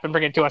that staff and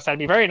bring it to us, that'd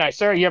be very nice,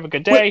 sir. You have a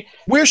good day.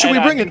 Where should we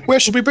bring it? Where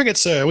should we bring it,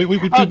 sir?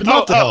 We'd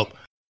love to help.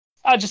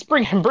 Just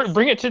bring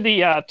it to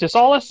the to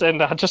Solace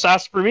and just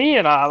ask for me,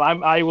 and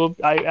I will.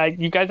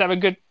 You guys have a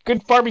good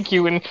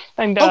barbecue, and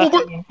he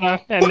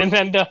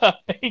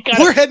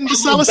we're heading to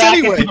Solace back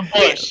anyway. into the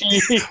bush.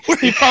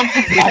 He comes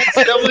back.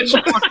 So much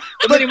more.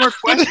 Many more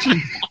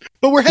questions.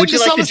 But we're heading Would you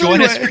to like Solace to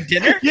join us anyway. for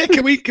dinner? Yeah,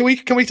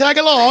 can we tag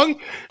along?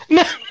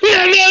 No,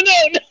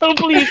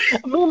 please.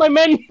 Me and my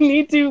men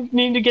need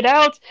to get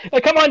out.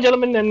 Come on,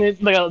 gentlemen, and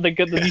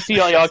you see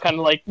all y'all kind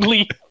of like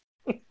leave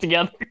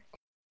together.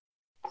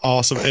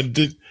 Awesome. And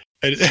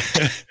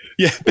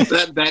yeah,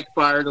 That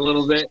backfired a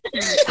little bit.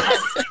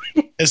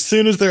 as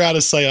soon as they're out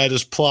of sight, I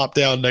just plop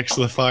down next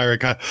to the fire and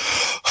kind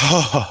of,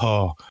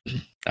 oh.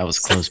 That was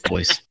close,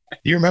 boys.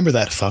 You remember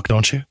that fuck,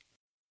 don't you?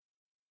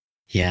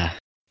 Yeah.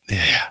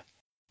 Yeah.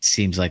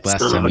 Seems like last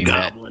Son of time a we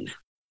met, goblin.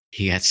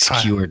 he got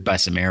skewered by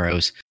some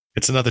arrows.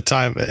 It's another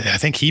time. I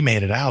think he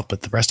made it out,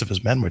 but the rest of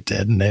his men were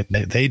dead, and they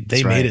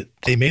made right. it.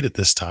 They made it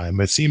this time.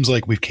 It seems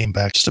like we've came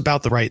back just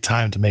about the right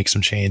time to make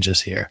some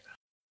changes here.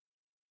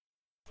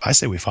 I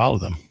say we follow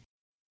them.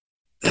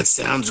 That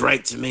sounds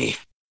right to me.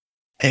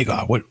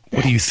 Hagar, what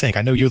do you think?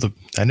 I know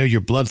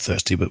you're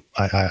bloodthirsty, but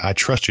I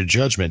trust your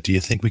judgment. Do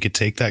you think we could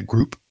take that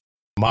group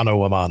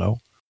mano a mano?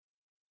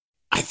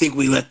 I think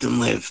we let them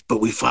live, but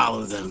we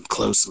follow them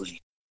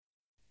closely.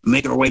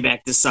 Make our way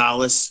back to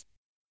Solace,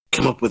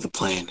 come up with a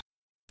plan.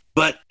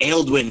 But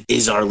Eldwin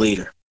is our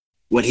leader.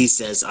 What he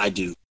says, I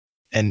do.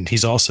 And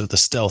he's also the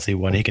stealthy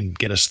one. He can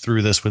get us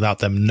through this without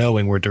them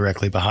knowing we're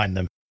directly behind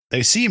them.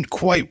 They seemed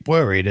quite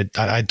worried.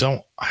 I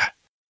don't.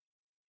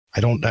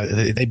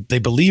 They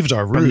believed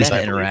our From ruse.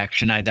 that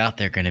interaction, I doubt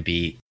they're going to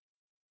be.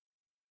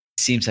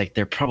 Seems like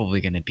they're probably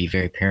going to be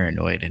very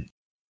paranoid and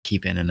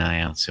keeping an eye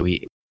out. So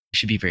we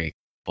should be very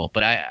careful.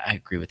 But I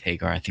agree with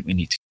Hagar. I think we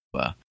need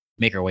to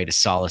make our way to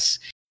Solace,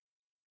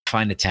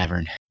 find a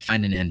tavern,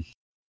 find an inn,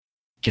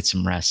 get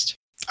some rest.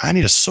 I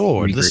need a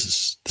sword.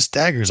 Regroup. This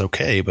dagger is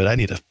okay, but I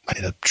need a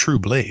true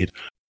blade.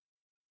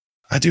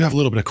 I do have a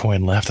little bit of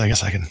coin left. I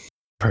guess I can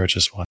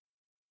purchase one.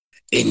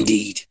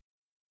 Indeed.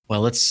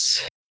 Well,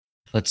 let's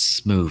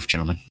move,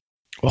 gentlemen.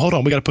 Well, hold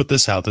on. We got to put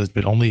this out.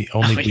 But only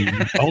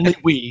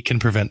we can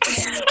prevent.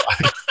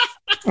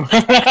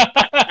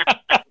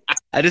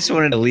 I just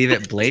wanted to leave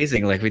it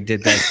blazing like we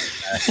did that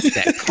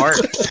cart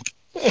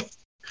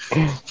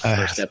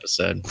first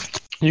episode.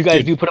 You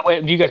guys do put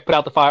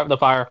out the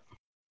fire.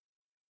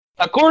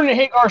 According to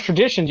Hagar's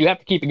traditions, you have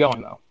to keep it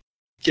going though.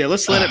 Yeah,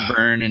 let's let it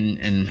burn.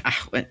 And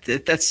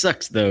that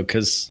sucks though,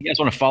 because you guys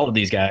want to follow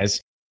these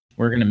guys.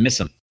 We're gonna miss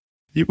them.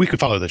 We could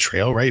follow the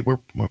trail, right?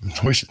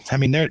 I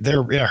mean, they're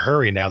in a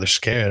hurry now. They're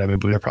scared. I mean,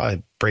 they're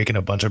probably breaking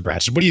a bunch of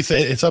branches. What do you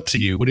think? It's up to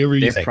you. Whatever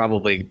you think. They're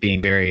probably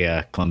being very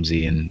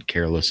clumsy and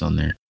careless on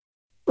there.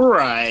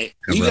 Right.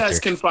 Come You up guys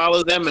there. can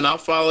follow them, and I'll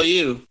follow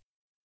you.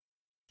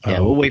 Yeah,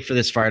 we'll wait for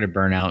this fire to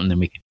burn out, and then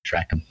we can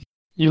track them.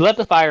 You let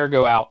the fire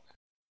go out,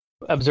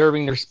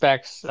 observing the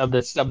respects of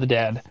the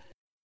dead,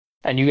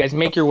 and you guys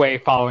make your way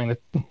following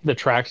the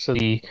tracks of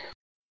the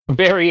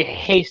very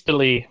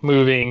hastily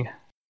moving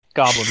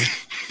goblins.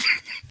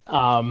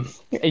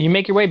 You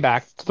make your way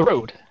back to the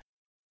road.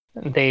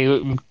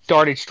 They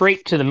darted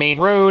straight to the main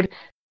road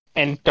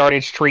and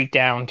darted straight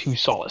down to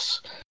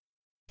Solace.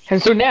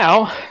 And so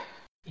now,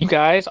 you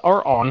guys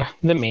are on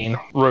the main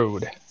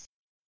road.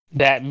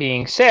 That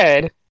being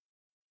said,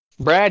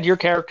 Brad, your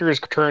character is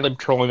currently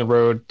patrolling the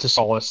road to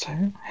Solace,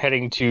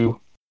 heading to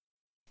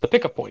the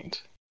pickup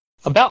point.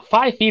 About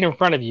 5 feet in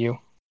front of you,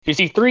 you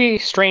see 3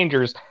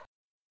 strangers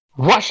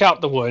rush out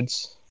the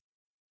woods,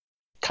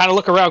 kind of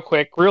look around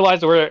quick,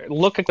 realize they're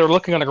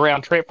looking on the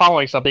ground,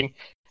 following something,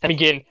 and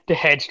begin to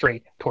head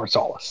straight towards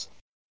Solace.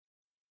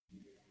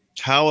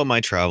 How am I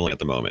traveling at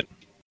the moment?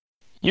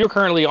 You're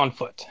currently on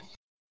foot.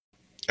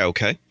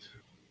 Okay.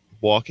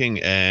 Walking,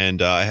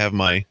 and I have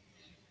my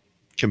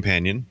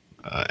companion,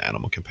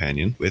 animal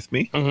companion, with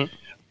me. Mm-hmm.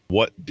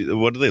 What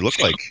do they look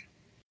like?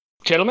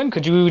 Gentlemen,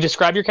 could you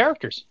describe your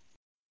characters?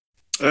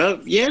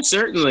 Yeah,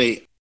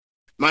 certainly.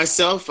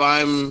 Myself,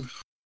 I'm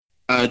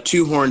a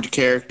 2-horned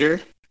character.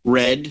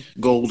 Red,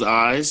 gold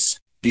eyes,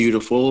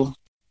 beautiful,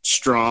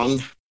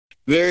 strong,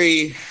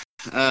 very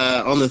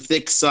on the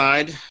thick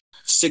side,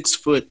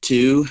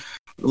 6'2",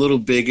 a little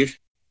bigger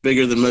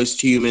than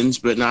most humans,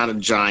 but not a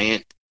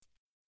giant.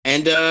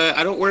 And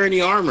I don't wear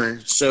any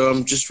armor, so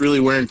I'm just really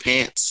wearing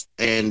pants.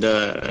 And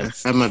I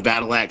have my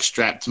battle axe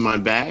strapped to my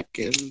back.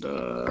 And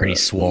Pretty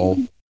swole.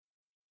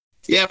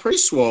 Yeah, pretty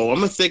swole.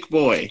 I'm a thick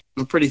boy.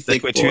 I'm a pretty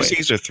thick With boy. 2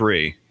 C's or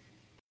 3?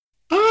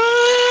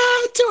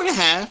 2.5.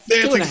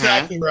 That's 2.5.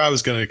 exactly where I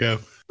was going to go.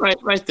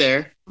 Right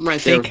there. I'm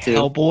right there Think with 2.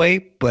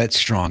 Hellboy, but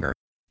stronger.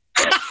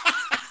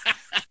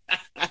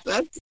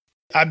 That's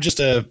I'm just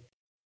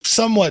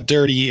somewhat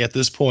dirty at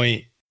this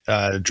point,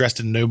 dressed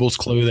in noble's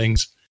clothing.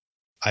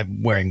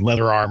 I'm wearing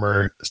leather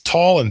armor,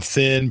 tall and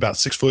thin, about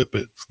 6 foot,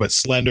 but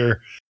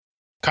slender.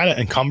 kind of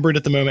encumbered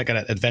at the moment. Got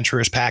an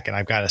adventurer's pack, and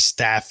I've got a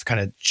staff kind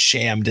of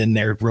jammed in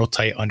there real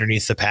tight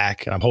underneath the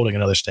pack, and I'm holding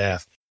another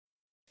staff.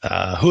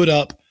 Hood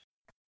up,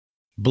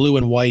 blue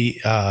and white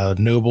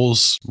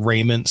nobles'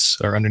 raiments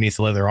are underneath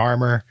the leather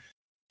armor,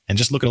 and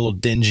just looking a little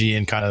dingy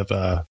and kind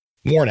of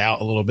worn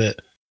out a little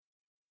bit.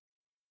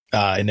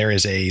 And there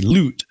is a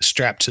lute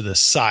strapped to the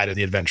side of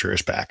the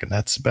adventurer's pack, and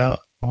that's about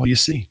all you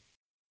see.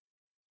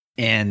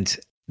 And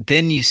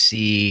then you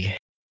see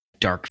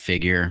dark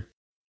figure.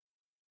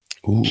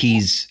 Ooh.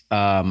 He's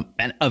of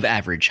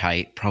average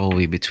height,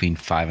 probably between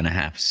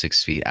 5.5,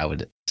 6 feet, I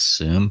would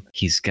assume.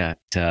 He's got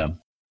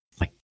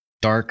like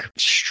dark,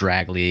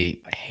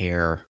 straggly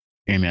hair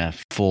and a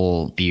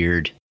full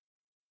beard,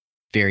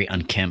 very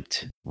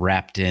unkempt,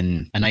 wrapped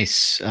in a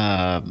nice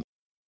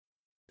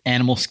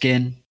animal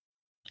skin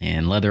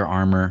and leather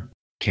armor,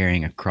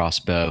 carrying a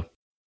crossbow,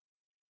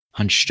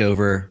 hunched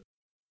over,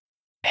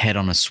 head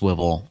on a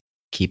swivel,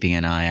 keeping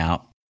an eye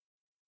out.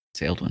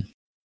 It's Eldwin.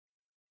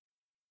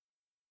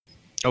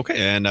 Okay,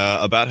 and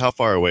about how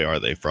far away are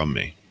they from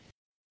me?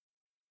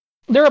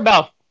 They're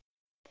about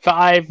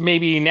 5,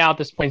 maybe now at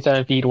this point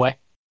 7 feet away.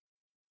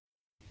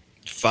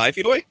 5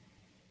 feet away?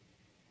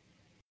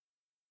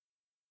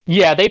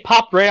 Yeah, they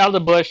popped right out of the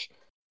bush,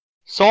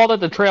 saw that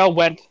the trail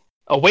went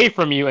away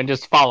from you, and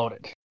just followed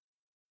it.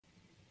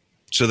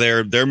 So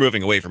they're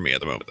moving away from me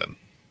at the moment then.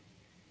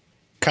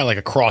 Kind of like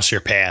across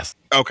your path.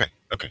 Okay.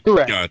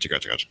 Correct.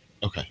 Gotcha.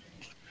 Okay.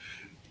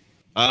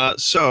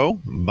 So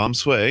Bomb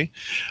Sway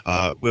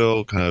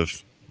will kind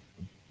of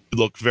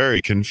look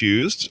very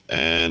confused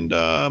and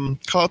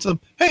call to them,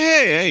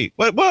 hey,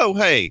 what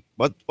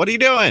are you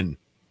doing?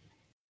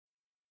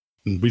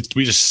 We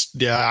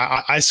just,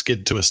 I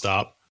skid to a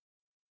stop.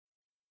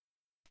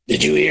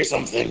 Did you hear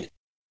something?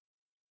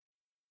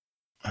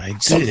 I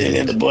Something did.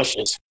 in the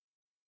bushes.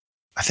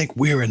 I think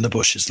we're in the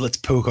bushes. Let's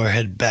poke our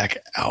head back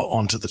out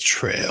onto the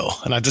trail.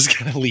 And I just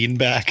kind of lean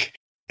back,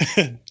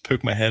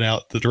 poke my head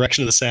out the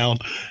direction of the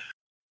sound.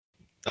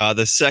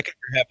 The second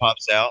your head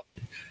pops out.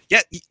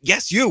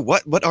 Yes, you.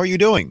 What are you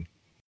doing?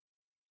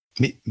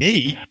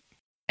 Me?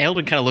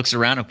 Eldon kind of looks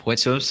around and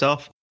points to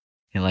himself.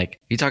 And like,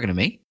 are you talking to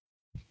me?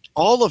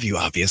 All of you,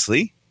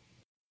 obviously.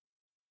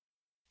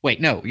 Wait,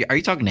 no. Are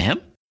you talking to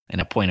him?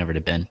 And I point over to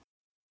Ben.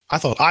 I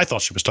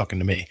thought she was talking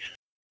to me.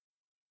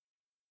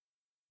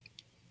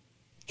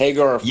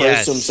 Hagar refers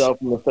Yes. to himself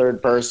in the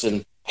third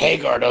person.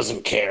 Hagar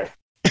doesn't care.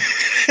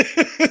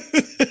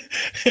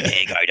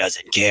 Hagar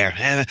doesn't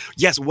care.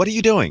 Yes, what are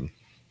you doing?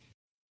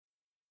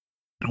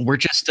 We're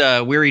just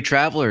weary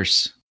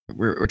travelers.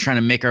 We're trying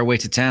to make our way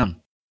to town.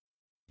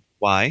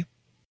 Why?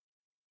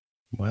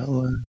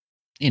 Well,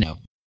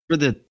 For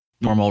the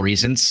normal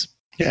reasons.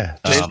 yeah,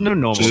 There's no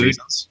normal food.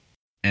 reasons.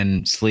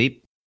 And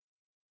sleep.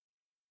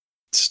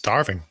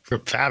 Starving,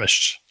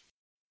 famished.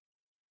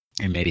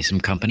 And maybe some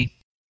company.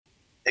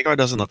 Hagar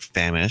doesn't look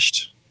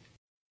famished.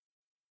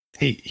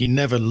 He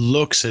never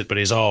looks it, but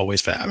he's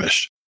always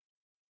famished.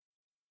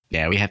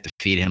 Yeah, we have to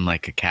feed him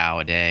like a cow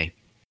a day.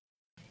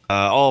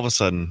 All of a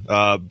sudden,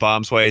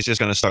 Bomb Sway is just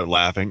going to start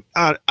laughing.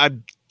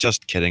 I'm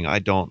just kidding. I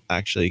don't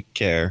actually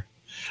care.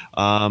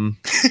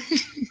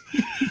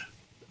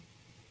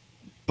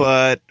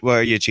 But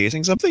are you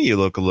chasing something? You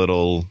look a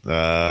little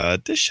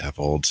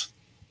disheveled.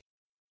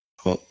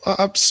 Well,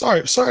 I'm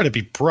sorry to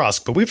be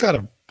brusque, but we've had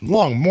a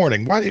long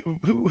morning.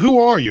 Who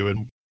are you,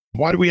 and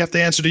why do we have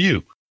to answer to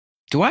you?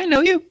 Do I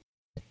know you?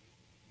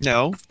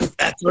 No.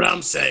 That's what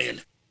I'm saying.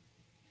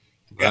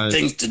 Got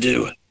things to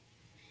do.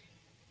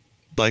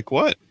 Like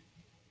what?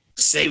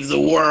 Save the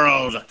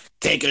world.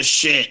 Take a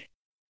shit.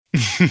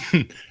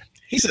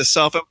 He's a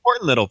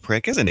self-important little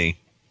prick, isn't he?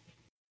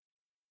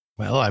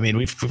 Well, I mean,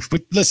 we've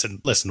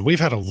listen. We've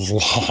had a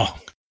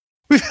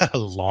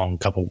long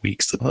couple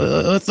weeks.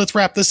 Let's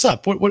wrap this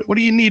up. What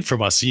do you need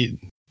from us?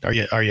 Are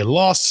you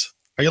lost?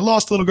 Are you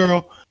lost, little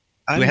girl?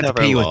 Do we have to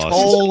pay you a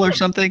toll or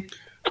something?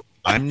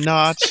 I'm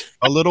not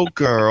a little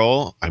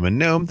girl. I'm a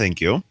gnome, thank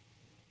you.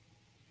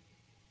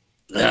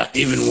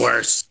 Even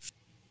worse.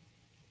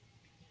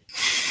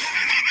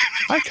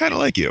 I kind of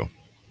like you.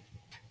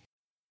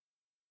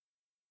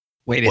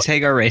 Wait, is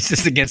Hagar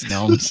racist against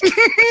gnomes?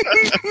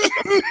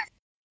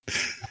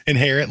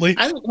 Inherently,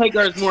 I think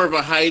Hagar's more of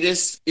a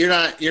heightist.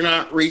 You're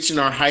not reaching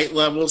our height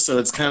level, so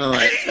it's kind of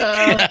like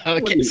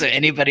Okay, so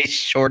anybody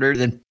shorter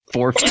than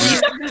 4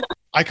 feet?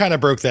 I kind of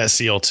broke that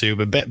seal too,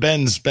 but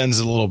Ben's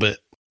a little bit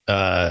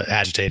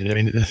agitated. I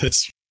mean,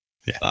 it's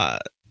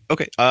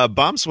Okay.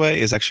 Bomb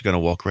Sway is actually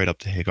going to walk right up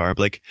to Hagar,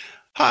 be like,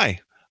 "Hi,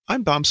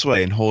 I'm Bomb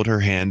Sway," and hold her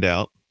hand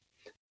out.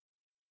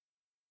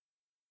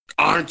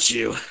 aren't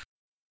you?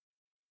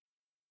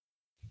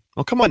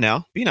 Well, come on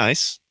now, be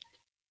nice.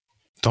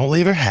 don't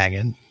leave her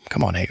hanging.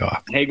 Come on,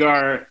 Hagar.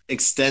 Hagar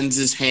extends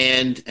his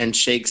hand and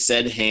shakes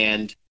said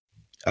hand.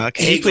 Can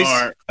you please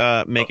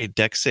Hagar. make a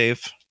deck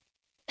save?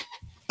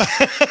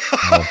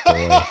 Oh,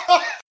 boy.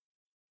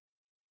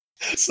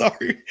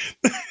 Sorry.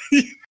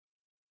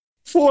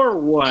 For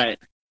what?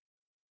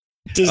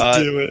 Just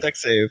do it. Deck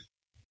save.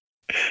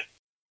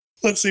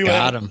 Let's see what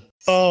Got happens. him.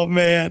 Oh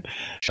man.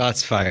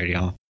 Shots fired,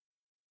 y'all.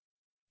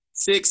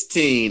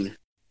 16.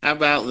 How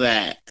about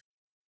that?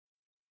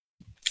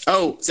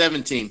 Oh,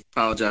 17.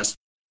 Apologize.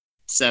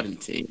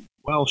 17.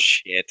 Well,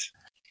 shit.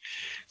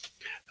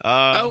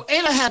 Oh,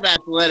 and I have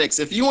athletics.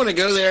 If you want to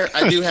go there,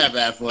 I do have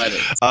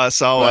athletics.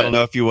 Saul, I don't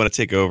know if you want to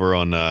take over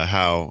on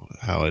how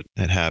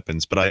it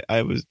happens, but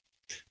I was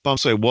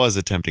Bombsway was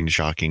attempting to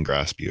shocking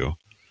grasp you.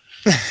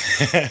 So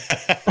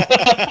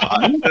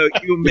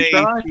you may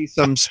see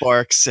some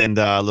sparks and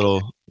a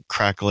little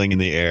crackling in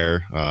the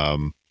air.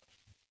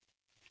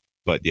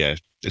 But yeah,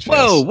 it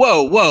fails.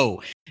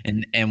 Whoa!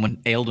 And when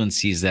Eldwin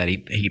sees that,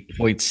 he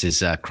points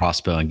his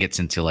crossbow and gets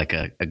into like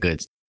a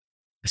good,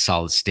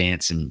 solid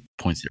stance and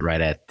points it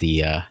right at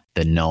the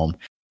gnome.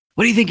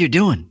 What do you think you're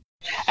doing?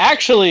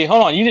 Actually,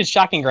 hold on. You did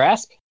shocking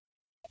grasp.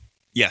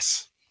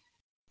 Yes.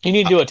 You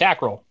need to do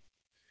attack roll.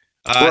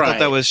 I thought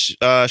that was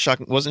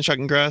shocking. Wasn't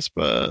shocking grasp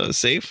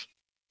safe?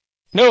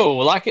 No,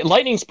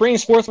 lightning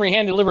springs forth from your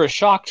hand to deliver a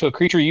shock to a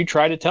creature you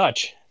try to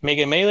touch. Make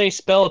a melee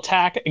spell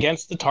attack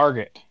against the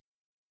target.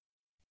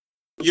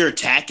 You're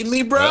attacking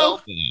me, bro?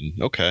 Well,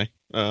 okay.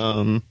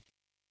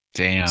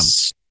 Damn.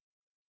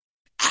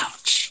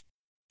 Ouch.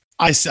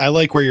 I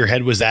like where your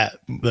head was at,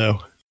 though.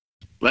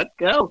 Let's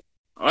go.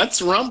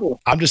 Let's rumble.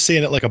 I'm just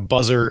seeing it like a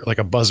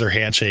buzzer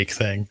handshake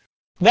thing.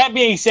 That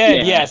being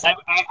said, yes,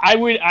 I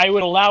would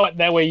allow it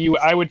that way.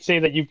 I would say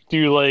that you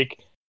do like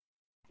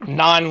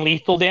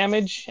non-lethal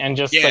damage and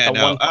just like a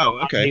one. Oh,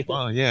 okay.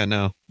 Well, yeah,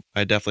 no,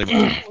 I definitely.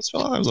 That's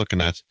what I was looking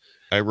at.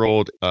 I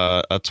rolled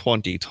a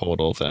 20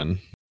 total then.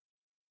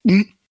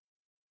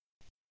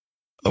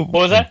 Oh, What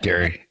was that?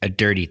 A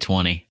dirty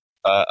 20.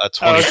 A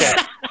 20. Oh, okay.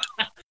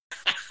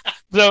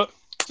 So,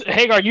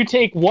 Hagar, you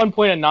take 1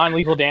 point of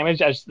non-lethal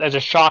damage as a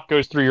shock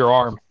goes through your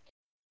arm.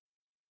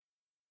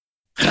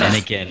 And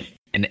again,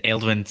 and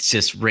Eldwin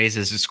just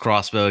raises his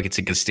crossbow, gets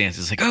a good stance.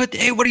 It's like, oh,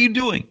 hey, what are you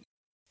doing?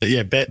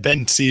 Yeah,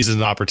 Ben sees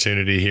an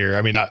opportunity here.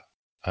 I mean, not,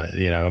 I'm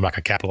not going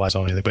to capitalize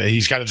on anything, but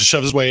he's kind of just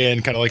shoves his way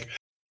in, kind of like,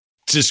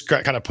 just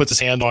kind of puts his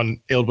hand on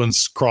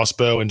Eldwin's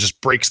crossbow and just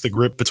breaks the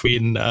grip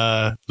between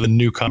the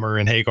newcomer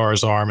and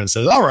Hagar's arm and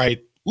says, all right,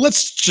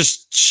 let's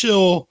just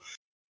chill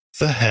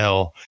the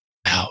hell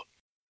out,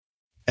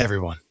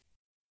 everyone.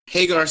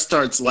 Hagar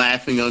starts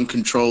laughing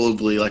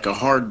uncontrollably, like a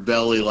hard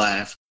belly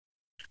laugh.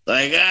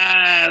 Like,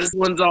 this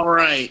one's all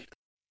right.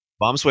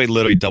 Bombsway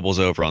literally doubles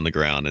over on the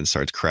ground and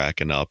starts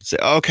cracking up. And say,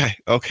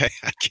 okay,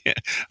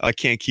 I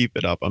can't keep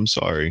it up. I'm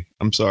sorry.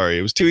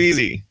 It was too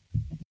easy.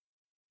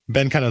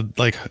 Ben kind of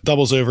like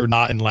doubles over,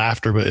 not in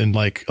laughter, but in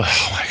like,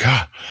 oh my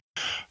God.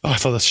 Oh, I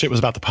thought this shit was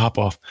about to pop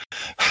off.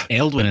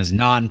 Eldwin is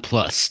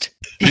nonplussed.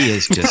 He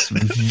is just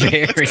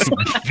very,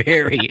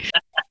 very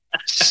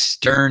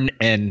stern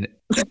and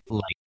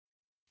like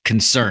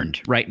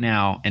concerned right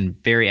now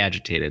and very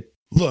agitated.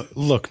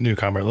 Look,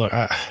 newcomer, look,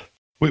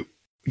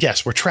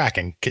 yes, we're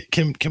tracking.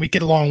 Can we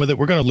get along with it?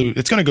 We're going to lose.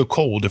 It's going to go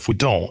cold if we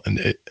don't.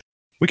 And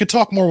we can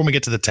talk more when we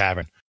get to the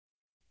tavern.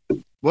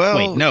 Well,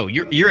 wait, no,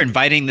 you're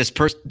inviting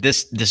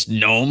this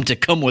gnome to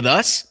come with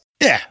us?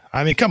 Yeah,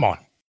 I mean, come on.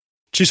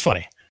 She's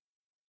funny.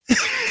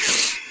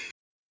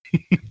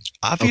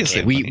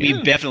 Obviously, okay,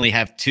 we definitely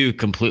have two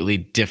completely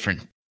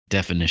different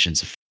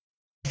definitions of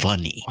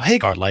funny. Well,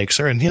 Hagar likes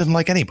her, and he doesn't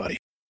like anybody.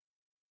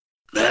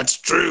 That's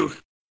true.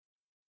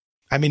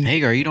 I mean,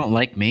 Hagar, you don't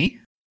like me?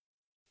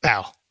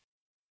 Al.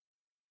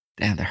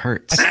 Damn, that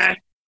hurts.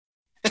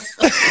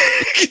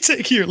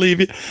 Take you or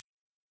leave you.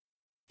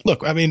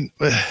 Look, I mean,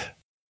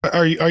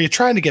 are you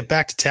trying to get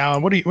back to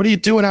town? What are you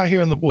doing out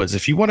here in the woods?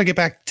 If you want to get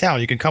back to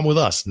town, you can come with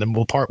us, and then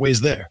we'll part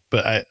ways there.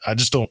 But I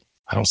just don't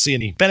see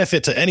any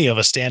benefit to any of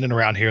us standing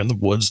around here in the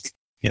woods,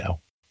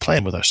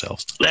 playing with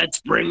ourselves.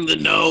 Let's bring the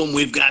gnome.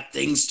 We've got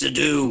things to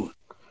do.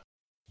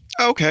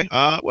 Okay.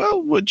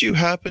 Well, would you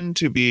happen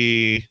to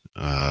be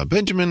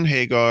Benjamin,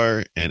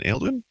 Hagar, and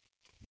Eldwin?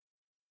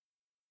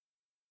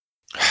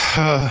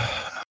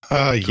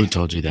 Who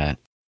told you that?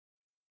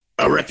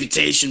 Our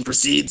reputation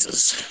precedes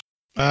us.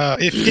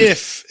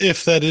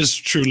 If that is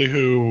truly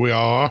who we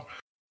are,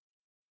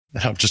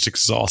 I'm just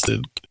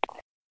exhausted.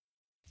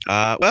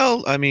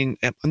 Well, I mean,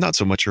 not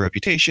so much a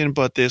reputation,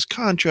 but this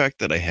contract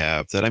that I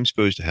have that I'm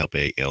supposed to help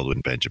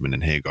Eldwin, Benjamin,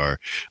 and Hagar,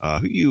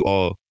 who you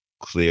all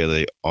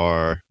clearly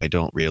are. I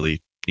don't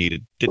really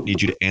didn't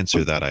need you to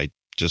answer that. I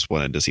just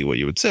wanted to see what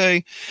you would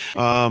say.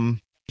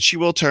 She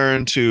will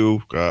turn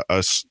to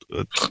a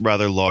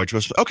rather large.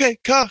 Okay,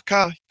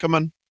 come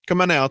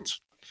on out.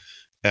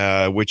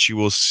 Which you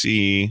will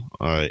see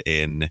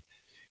in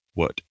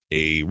what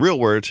a real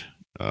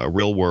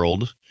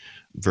world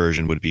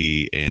version would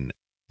be an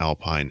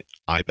alpine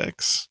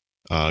ibex,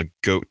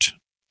 goat.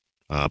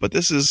 But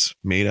this is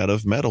made out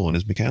of metal and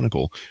is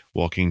mechanical,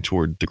 walking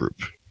toward the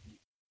group.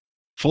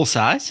 Full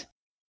size?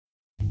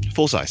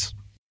 Full size.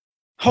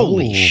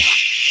 Holy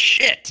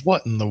shit.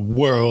 What in the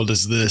world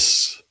is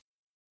this?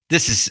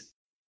 This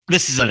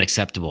is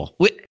unacceptable.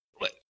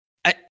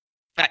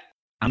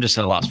 I'm just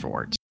at a loss for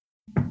words.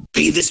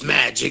 Be this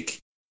magic.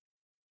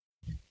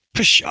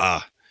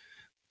 Pshaw.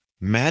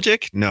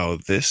 Magic? No,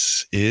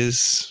 this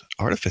is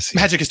artifice.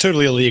 Magic is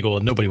totally illegal,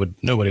 and nobody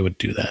would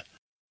do that.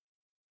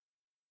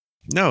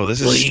 No,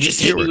 this is. Well, you just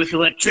hit me work. with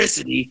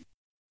electricity.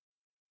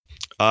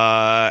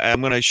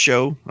 I'm gonna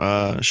show.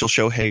 She'll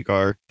show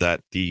Hagar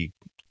that the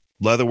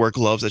leatherwork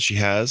gloves that she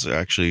has are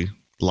actually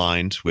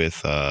lined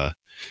with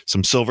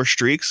some silver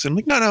streaks. And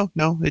I'm like,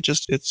 no.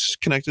 It's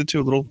connected to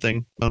a little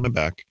thing on my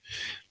back.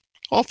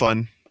 All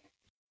fun.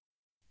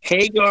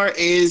 Hagar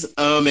is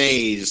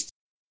amazed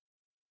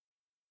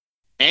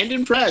and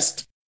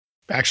impressed.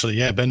 Actually,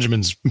 yeah,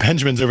 Benjamin's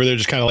over there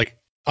just kind of like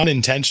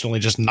unintentionally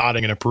just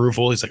nodding in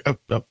approval. He's like, oh.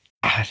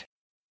 God.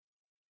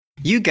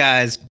 You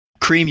guys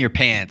cream your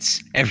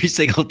pants every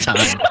single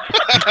time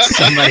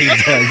somebody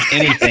does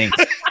anything.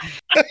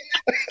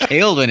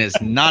 Aeldwin is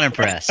not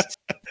impressed.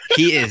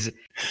 He is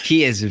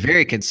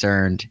very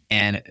concerned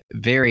and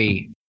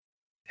very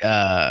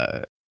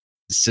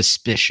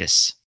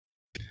suspicious.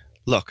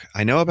 Look,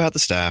 I know about the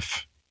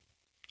staff.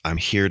 I'm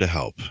here to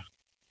help.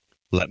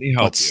 Let me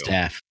help What you.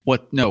 staff?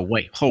 What? No,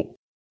 wait.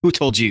 Who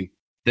told you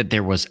that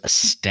there was a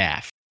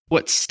staff?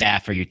 What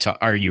staff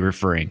are you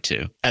referring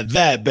to? At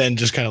that, Ben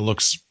just kind of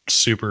looks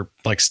super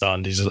like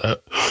stunned. He's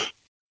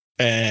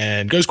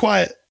and goes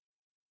quiet.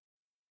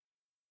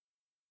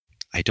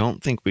 I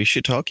don't think we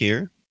should talk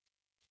here.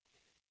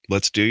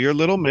 Let's do your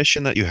little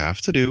mission that you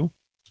have to do,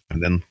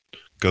 and then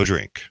go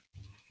drink.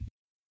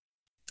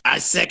 I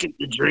second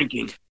the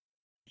drinking.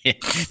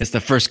 It's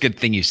the first good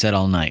thing you said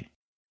all night.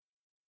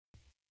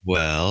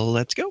 Well,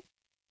 let's go.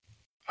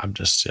 I'm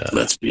just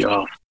Let's be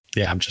off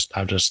yeah, I'm just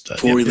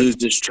before we lose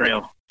this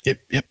trail.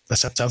 Yep, that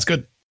sounds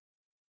good.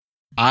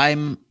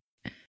 I'm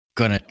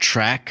gonna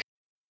track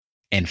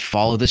and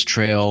follow this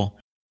trail.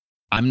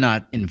 I'm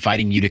not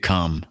inviting you to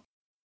come,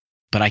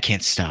 but I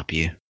can't stop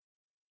you.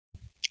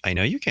 I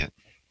know you can.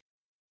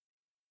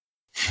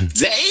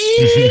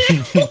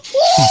 Damn!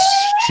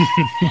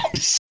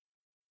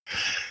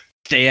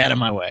 Stay out of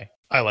my way.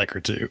 I like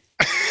her too.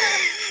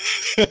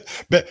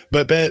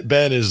 but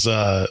Ben is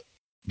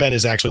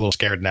actually a little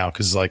scared now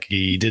because like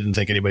he didn't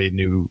think anybody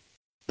knew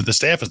that the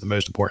staff is the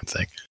most important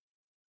thing.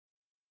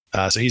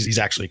 So he's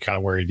actually kind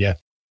of worried. Yeah.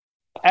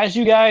 As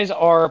you guys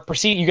are going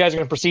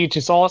to proceed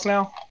to Solace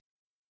now.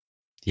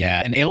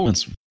 Yeah, and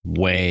Aeldwin's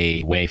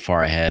way, way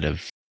far ahead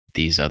of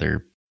these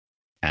other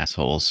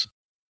assholes.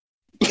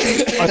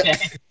 Okay.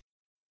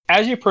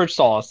 As you approach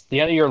Solace,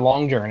 the end of your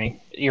long journey,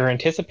 your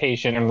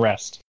anticipation and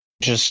rest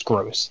just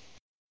grows.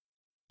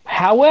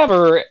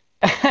 However,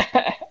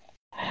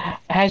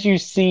 as you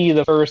see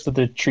the first of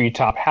the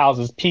treetop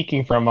houses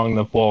peeking from among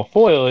the fall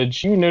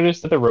foliage, you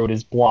notice that the road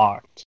is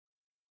blocked.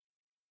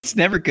 It's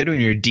never good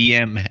when your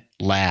DM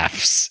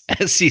laughs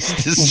as he's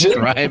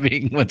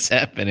describing what's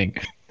happening.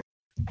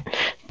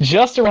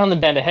 Just around the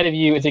bend ahead of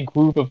you is a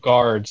group of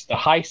guards, the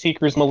High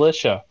Seekers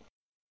Militia.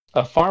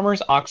 A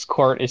farmer's ox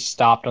cart is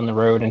stopped on the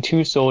road, and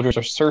 2 soldiers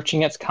are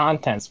searching its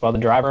contents while the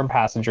driver and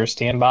passengers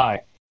stand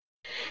by.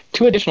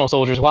 2 additional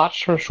soldiers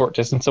watch from a short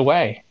distance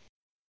away.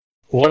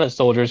 One of the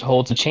soldiers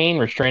holds a chain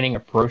restraining a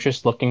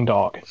ferocious-looking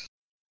dog.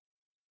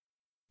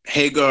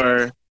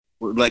 Hagar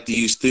would like to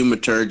use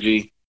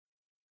thaumaturgy.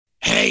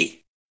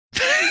 Hey!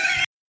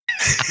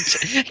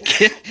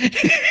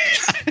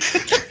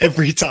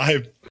 Every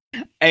time.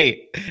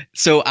 Hey,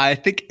 so I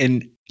think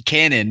in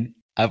canon,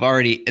 I've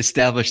already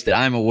established that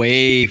I'm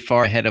way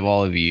far ahead of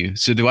all of you.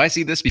 So do I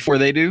see this before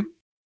they do?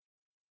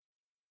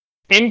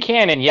 In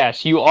canon,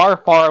 yes, you are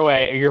far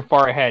away. You're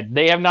far ahead.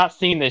 They have not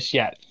seen this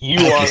yet.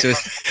 So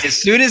as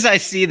soon as I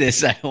see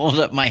this, I hold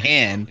up my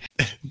hand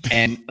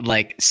and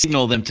like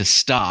signal them to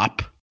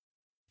stop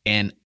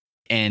and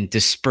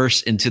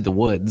disperse into the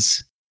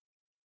woods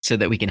so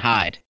that we can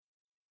hide.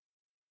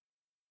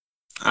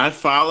 I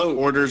follow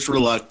orders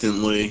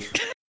reluctantly.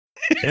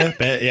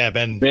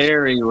 Ben.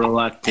 Very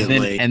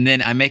reluctantly. And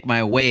then I make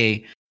my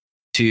way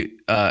to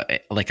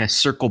I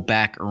circle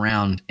back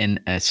around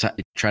and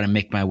try to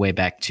make my way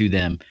back to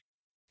them,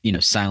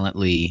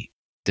 silently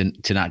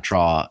to not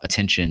draw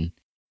attention,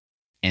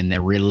 and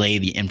then relay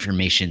the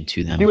information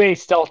to them. Do a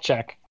stealth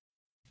check.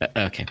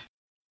 Okay.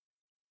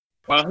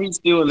 While he's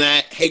doing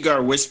that,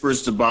 Hagar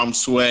whispers to Bomb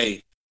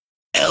Sway,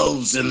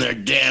 "Elves and their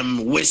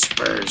damn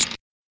whispers."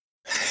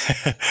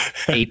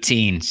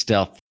 18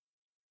 stealth.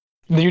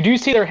 You do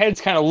see their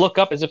heads kind of look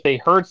up as if they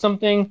heard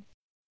something,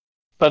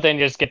 but then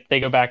they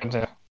go back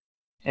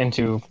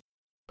into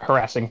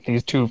harassing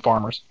these 2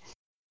 farmers.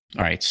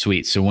 All right,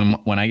 sweet. So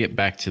when I get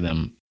back to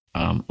them,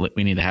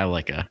 we need to have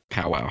like a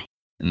powwow,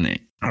 and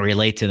I'll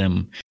relay to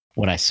them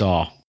what I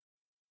saw.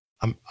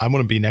 I'm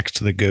gonna be next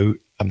to the goat.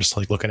 I'm just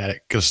like looking at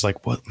it because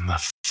like, what in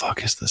the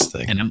fuck is this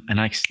thing? And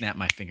I snap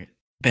my finger.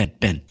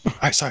 Ben. All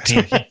right, sorry.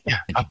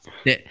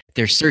 Yeah.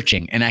 They're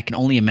searching, and I can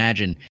only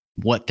imagine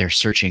what they're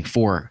searching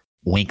for.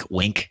 Wink,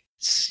 wink.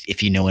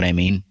 If you know what I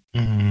mean.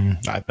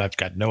 I've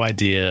got no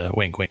idea.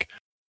 Wink, wink.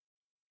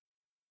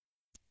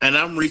 And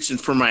I'm reaching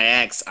for my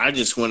axe. I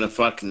just want to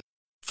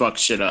fuck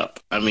shit up.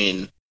 I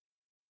mean,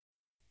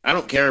 I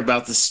don't care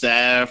about the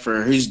staff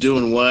or who's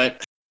doing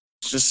what.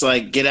 It's just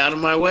like, get out of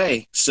my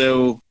way.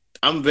 So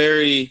I'm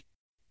very,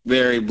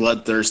 very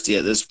bloodthirsty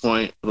at this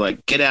point.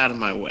 Like, get out of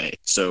my way.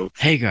 So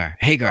Hagar,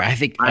 I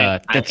think I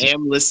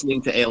am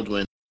listening to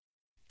Aeldwin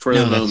for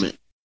the moment.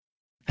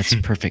 That's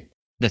perfect.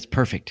 That's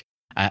perfect.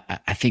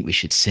 I think we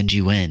should send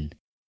you in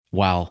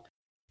while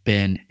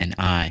Ben and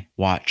I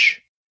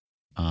watch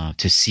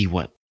to see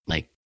what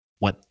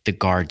the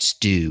guards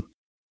do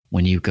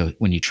when you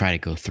try to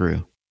go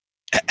through.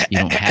 You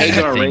don't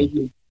have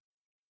anything.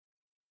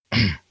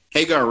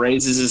 Hagar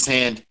raises his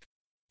hand.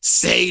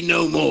 Say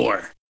no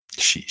more.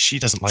 She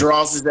doesn't like.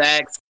 Draws his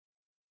axe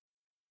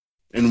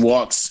and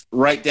walks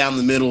right down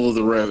the middle of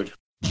the road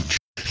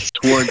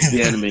towards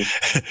the enemy.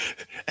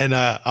 And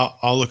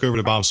I'll look over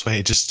to Bomb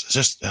Sway.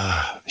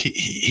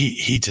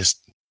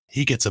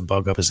 He gets a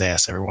bug up his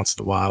ass every once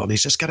in a while, and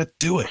he's just got to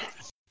do it.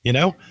 You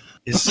know?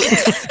 Is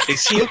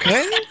he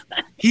okay?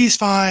 He's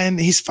fine.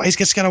 He's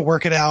just got to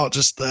work it out.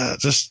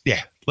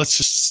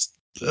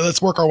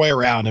 Let's work our way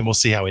around, and we'll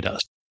see how he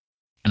does.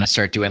 And I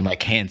start doing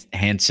like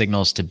hand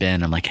signals to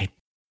Ben. I'm like, hey,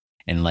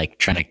 and like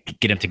trying to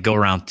get him to go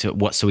around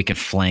to so we can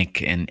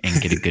flank and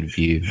get a good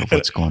view of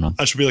what's going on.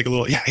 I should be like a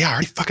little, I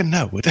already fucking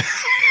know.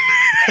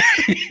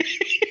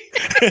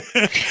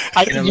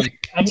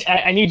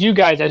 I need you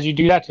guys, as you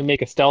do that, to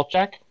make a stealth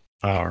check.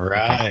 All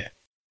right.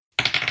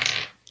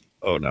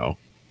 Oh no.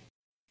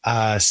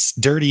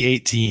 Dirty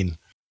 18.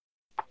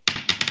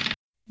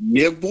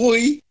 Yeah,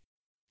 boy.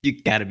 You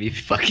gotta be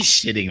fucking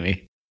shitting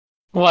me.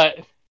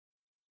 What?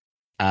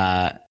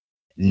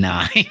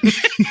 9.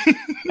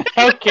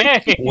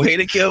 Okay. Way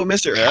to go,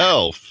 Mr.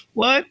 Elf.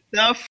 What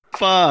the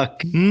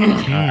fuck?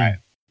 Mm-hmm. All right.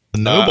 The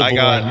noble I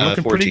got, boy,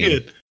 looking 14. pretty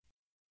good.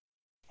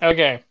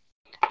 Okay.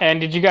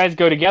 And did you guys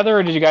go together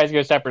or did you guys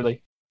go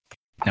separately?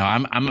 No,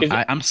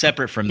 I'm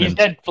separate from You them.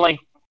 said flank.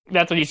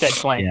 That's what you said,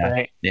 flank, Yeah.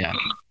 right? Yeah.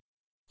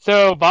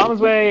 So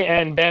Bombsway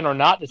and Ben are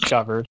not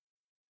discovered.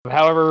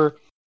 However,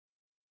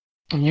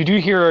 you do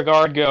hear a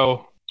guard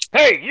go,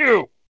 "Hey,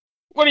 you!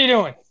 What are you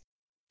doing?"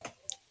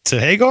 To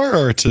Hagar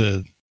or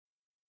to?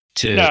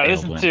 No,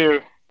 this is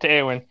to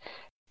Eowyn.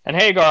 And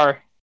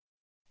Hagar,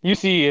 you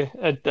see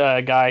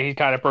a guy. He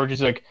kind of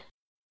approaches like,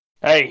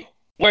 "Hey,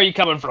 where are you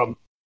coming from?"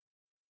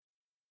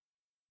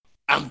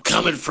 I'm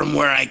coming from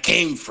where I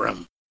came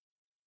from.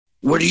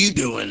 What are you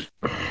doing?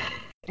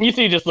 You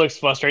see, he just looks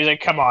frustrated. He's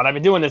like, "Come on, I've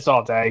been doing this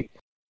all day.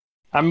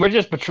 We're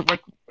just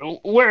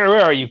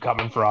where are you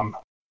coming from?"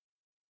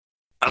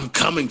 I'm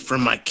coming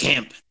from my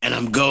camp, and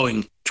I'm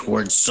going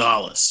towards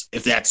Solace,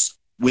 if that's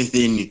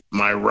within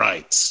my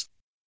rights.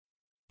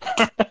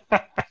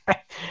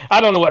 I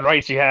don't know what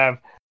rights you have,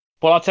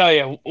 but I'll tell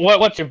you,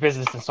 what's your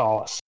business in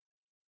Solace?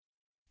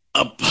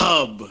 A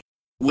pub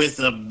with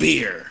a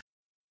beer.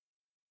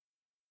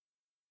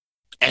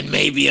 And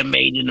maybe a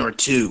maiden or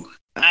two.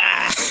 All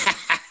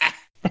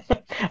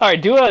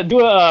right, do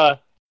a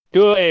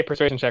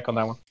persuasion check on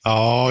that one.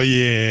 Oh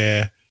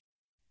yeah.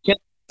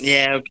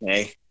 Yeah,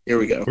 okay. Here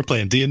we go. We're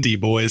playing D&D,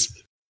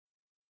 boys.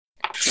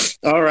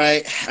 All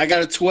right. I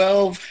got a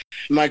 12.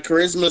 My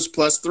charisma's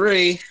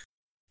 +3.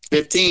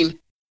 15.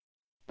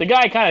 The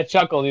guy kind of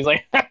chuckled. He's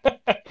like,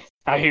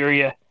 "I hear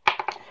you.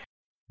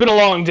 Been a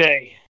long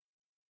day.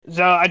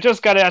 So I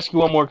just got to ask you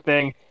one more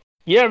thing.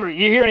 You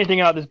hear anything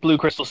about this blue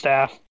crystal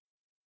staff?"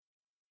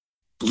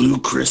 Blue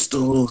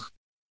crystal.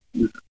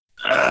 We're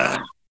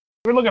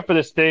looking for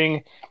this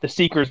thing. The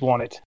Seekers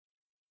want it.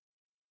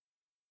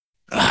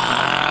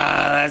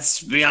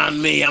 That's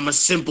beyond me. I'm a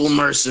simple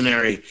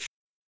mercenary.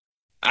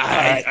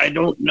 I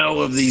don't know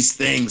of these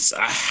things.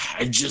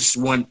 I just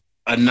want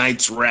a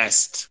night's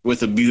rest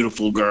with a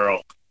beautiful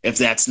girl, if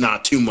that's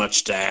not too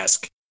much to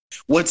ask.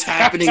 What's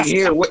happening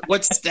here?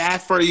 What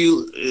staff are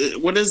you?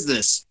 What is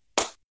this?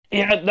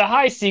 Yeah, the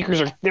High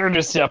Seekers they're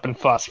just up and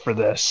fuss for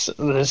this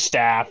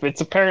staff.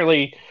 It's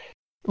apparently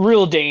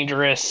real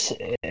dangerous.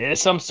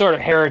 Some sort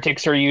of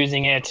heretics are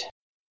using it.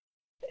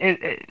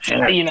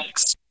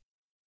 Heretics.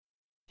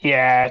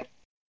 Yeah.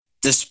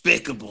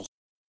 Despicable.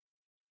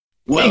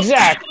 Well,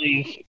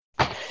 Exactly.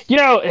 You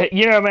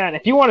know, man,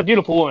 if you want a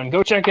beautiful woman,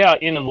 go check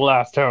out Inn of the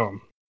Last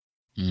Home.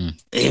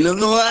 Inn of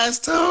the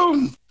Last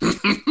Home.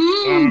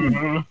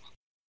 Mm-hmm.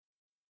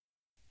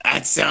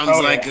 That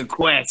sounds like a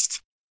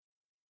quest.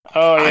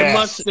 Oh, yeah. I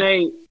must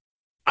say,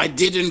 I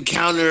did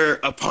encounter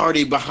a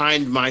party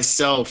behind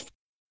myself.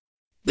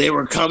 They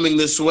were coming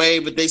this way,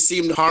 but they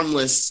seemed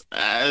harmless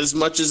as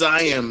much as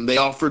I am. They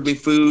offered me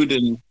food,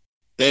 and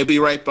they'd be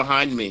right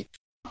behind me.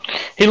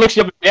 He looks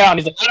you up and down.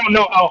 He's like, "I don't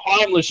know how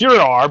harmless you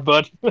are,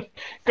 but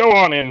go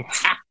on in."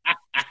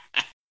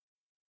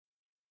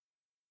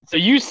 So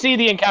you see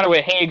the encounter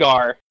with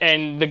Hagar,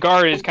 and the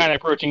guard is kind of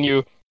approaching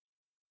you.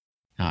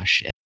 Oh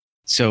shit.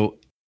 So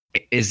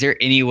is there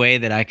any way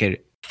that I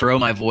could throw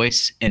my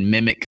voice and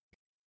mimic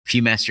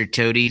Viewmaster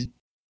Toady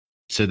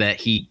so that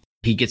he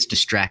gets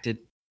distracted?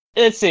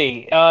 Let's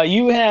see.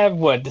 You have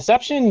what?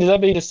 Deception? Does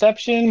that be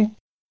deception?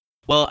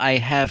 Well, I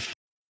have,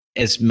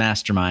 as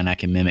mastermind, I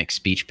can mimic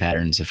speech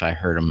patterns if I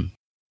heard them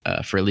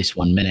for at least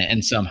 1 minute.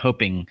 And so I'm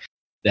hoping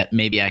that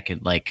maybe I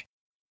could like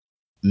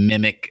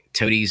mimic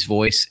Toadie's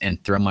voice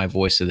and throw my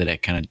voice so that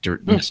it kind of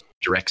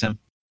directs him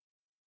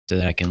so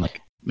that I can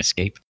like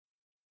escape.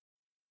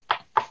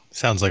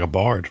 Sounds like a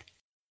bard.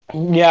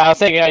 Yeah, I was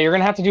saying, you're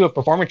going to have to do a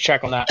performance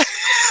check on that.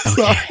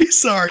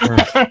 Sorry.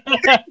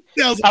 I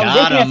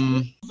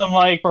some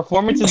like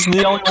performances is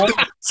the only one.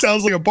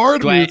 Sounds like a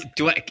bard. I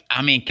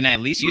mean, can I at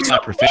least use my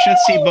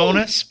proficiency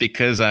bonus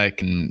because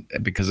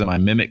of my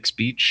mimic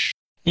speech?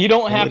 You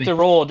don't have to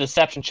roll a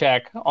deception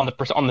check on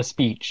the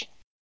speech.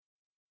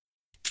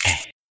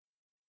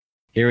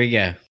 Here we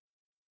go.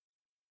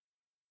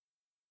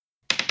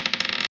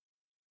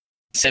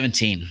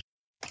 17.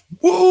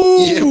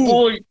 Woo! Yeah,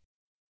 boy.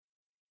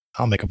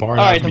 I'll make a bard.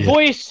 All out right, of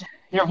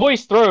your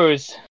voice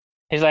throws.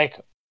 He's like,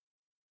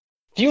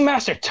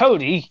 Viewmaster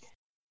Toady.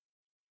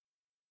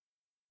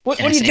 What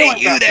are you doing?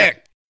 Hey, you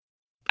there?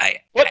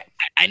 What?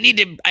 I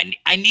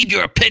need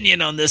your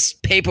opinion on this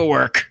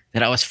paperwork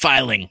that I was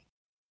filing.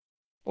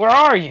 Where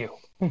are you?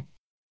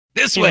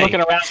 This He's way.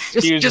 looking around.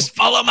 Just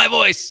follow my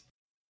voice.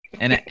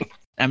 And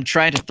I'm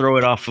trying to throw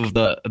it off of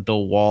the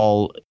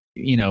wall,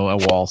 a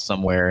wall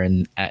somewhere,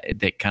 and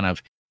that kind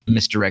of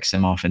misdirects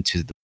him off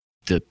into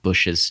the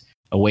bushes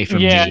away from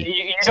me. Yeah,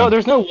 you know,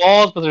 there's no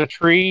walls, but there's a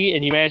tree,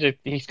 and you imagine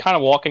he's kind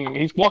of walking.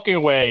 He's walking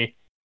away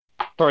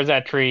towards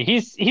that tree.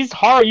 He's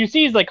hard. You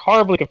see, he's like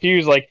horribly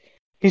confused. Like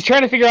he's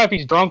trying to figure out if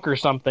he's drunk or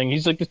something.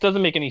 He's like, this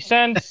doesn't make any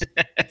sense.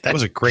 That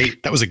was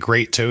a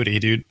great toady,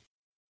 dude.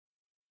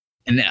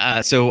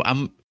 And so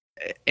I'm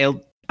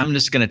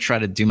just gonna try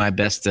to do my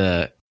best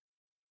to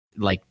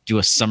like do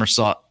a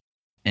somersault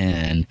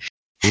and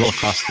roll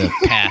across the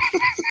path,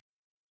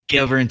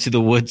 get over into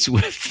the woods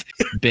with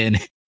Ben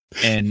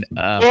and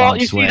well,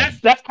 you see,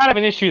 that's kind of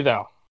an issue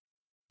though.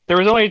 There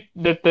was only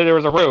there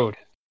was a road,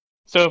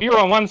 so if you were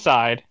on one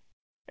side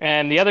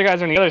and the other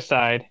guys are on the other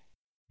side,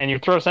 and you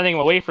throw something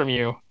away from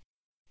you,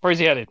 where's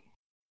he headed?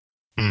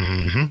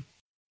 Mm-hmm.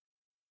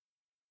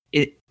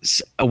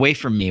 It's away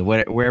from me,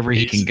 wherever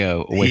he can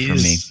go away from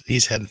me.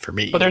 He's heading for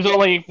me. But there's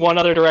only one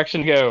other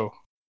direction to go.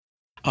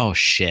 Oh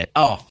shit!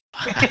 Oh,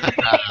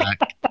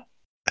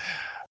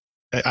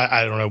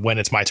 I don't know when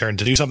it's my turn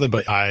to do something,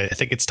 but I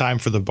think it's time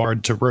for the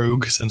bard to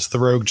rogue, since the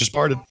rogue just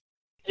barded.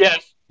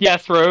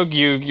 Yes, rogue.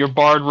 You're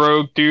bard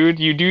rogue, dude.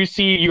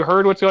 You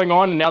heard what's going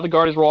on, and now the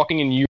guard is walking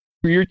in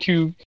you're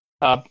two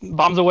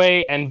bombs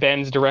away and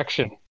Ben's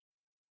direction.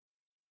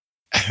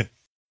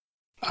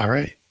 All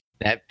right.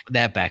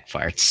 that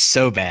backfired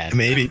so bad.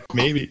 Maybe.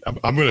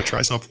 I'm going to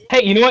try something.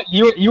 Hey, you know what?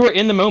 You were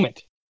in the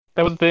moment.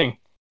 That was the thing.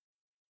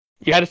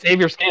 You had to save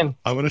your skin.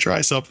 I'm going to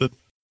try something.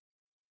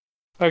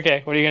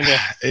 Okay, what are you gonna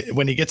do?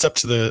 When he gets up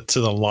to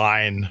the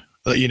line,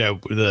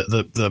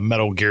 the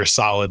Metal Gear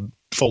Solid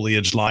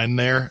foliage line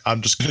there,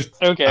 I'm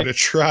gonna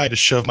try to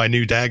shove my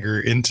new dagger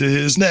into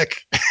his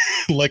neck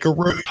like a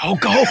rope. Oh,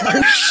 go!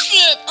 Oh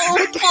shit!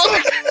 Oh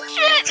fuck!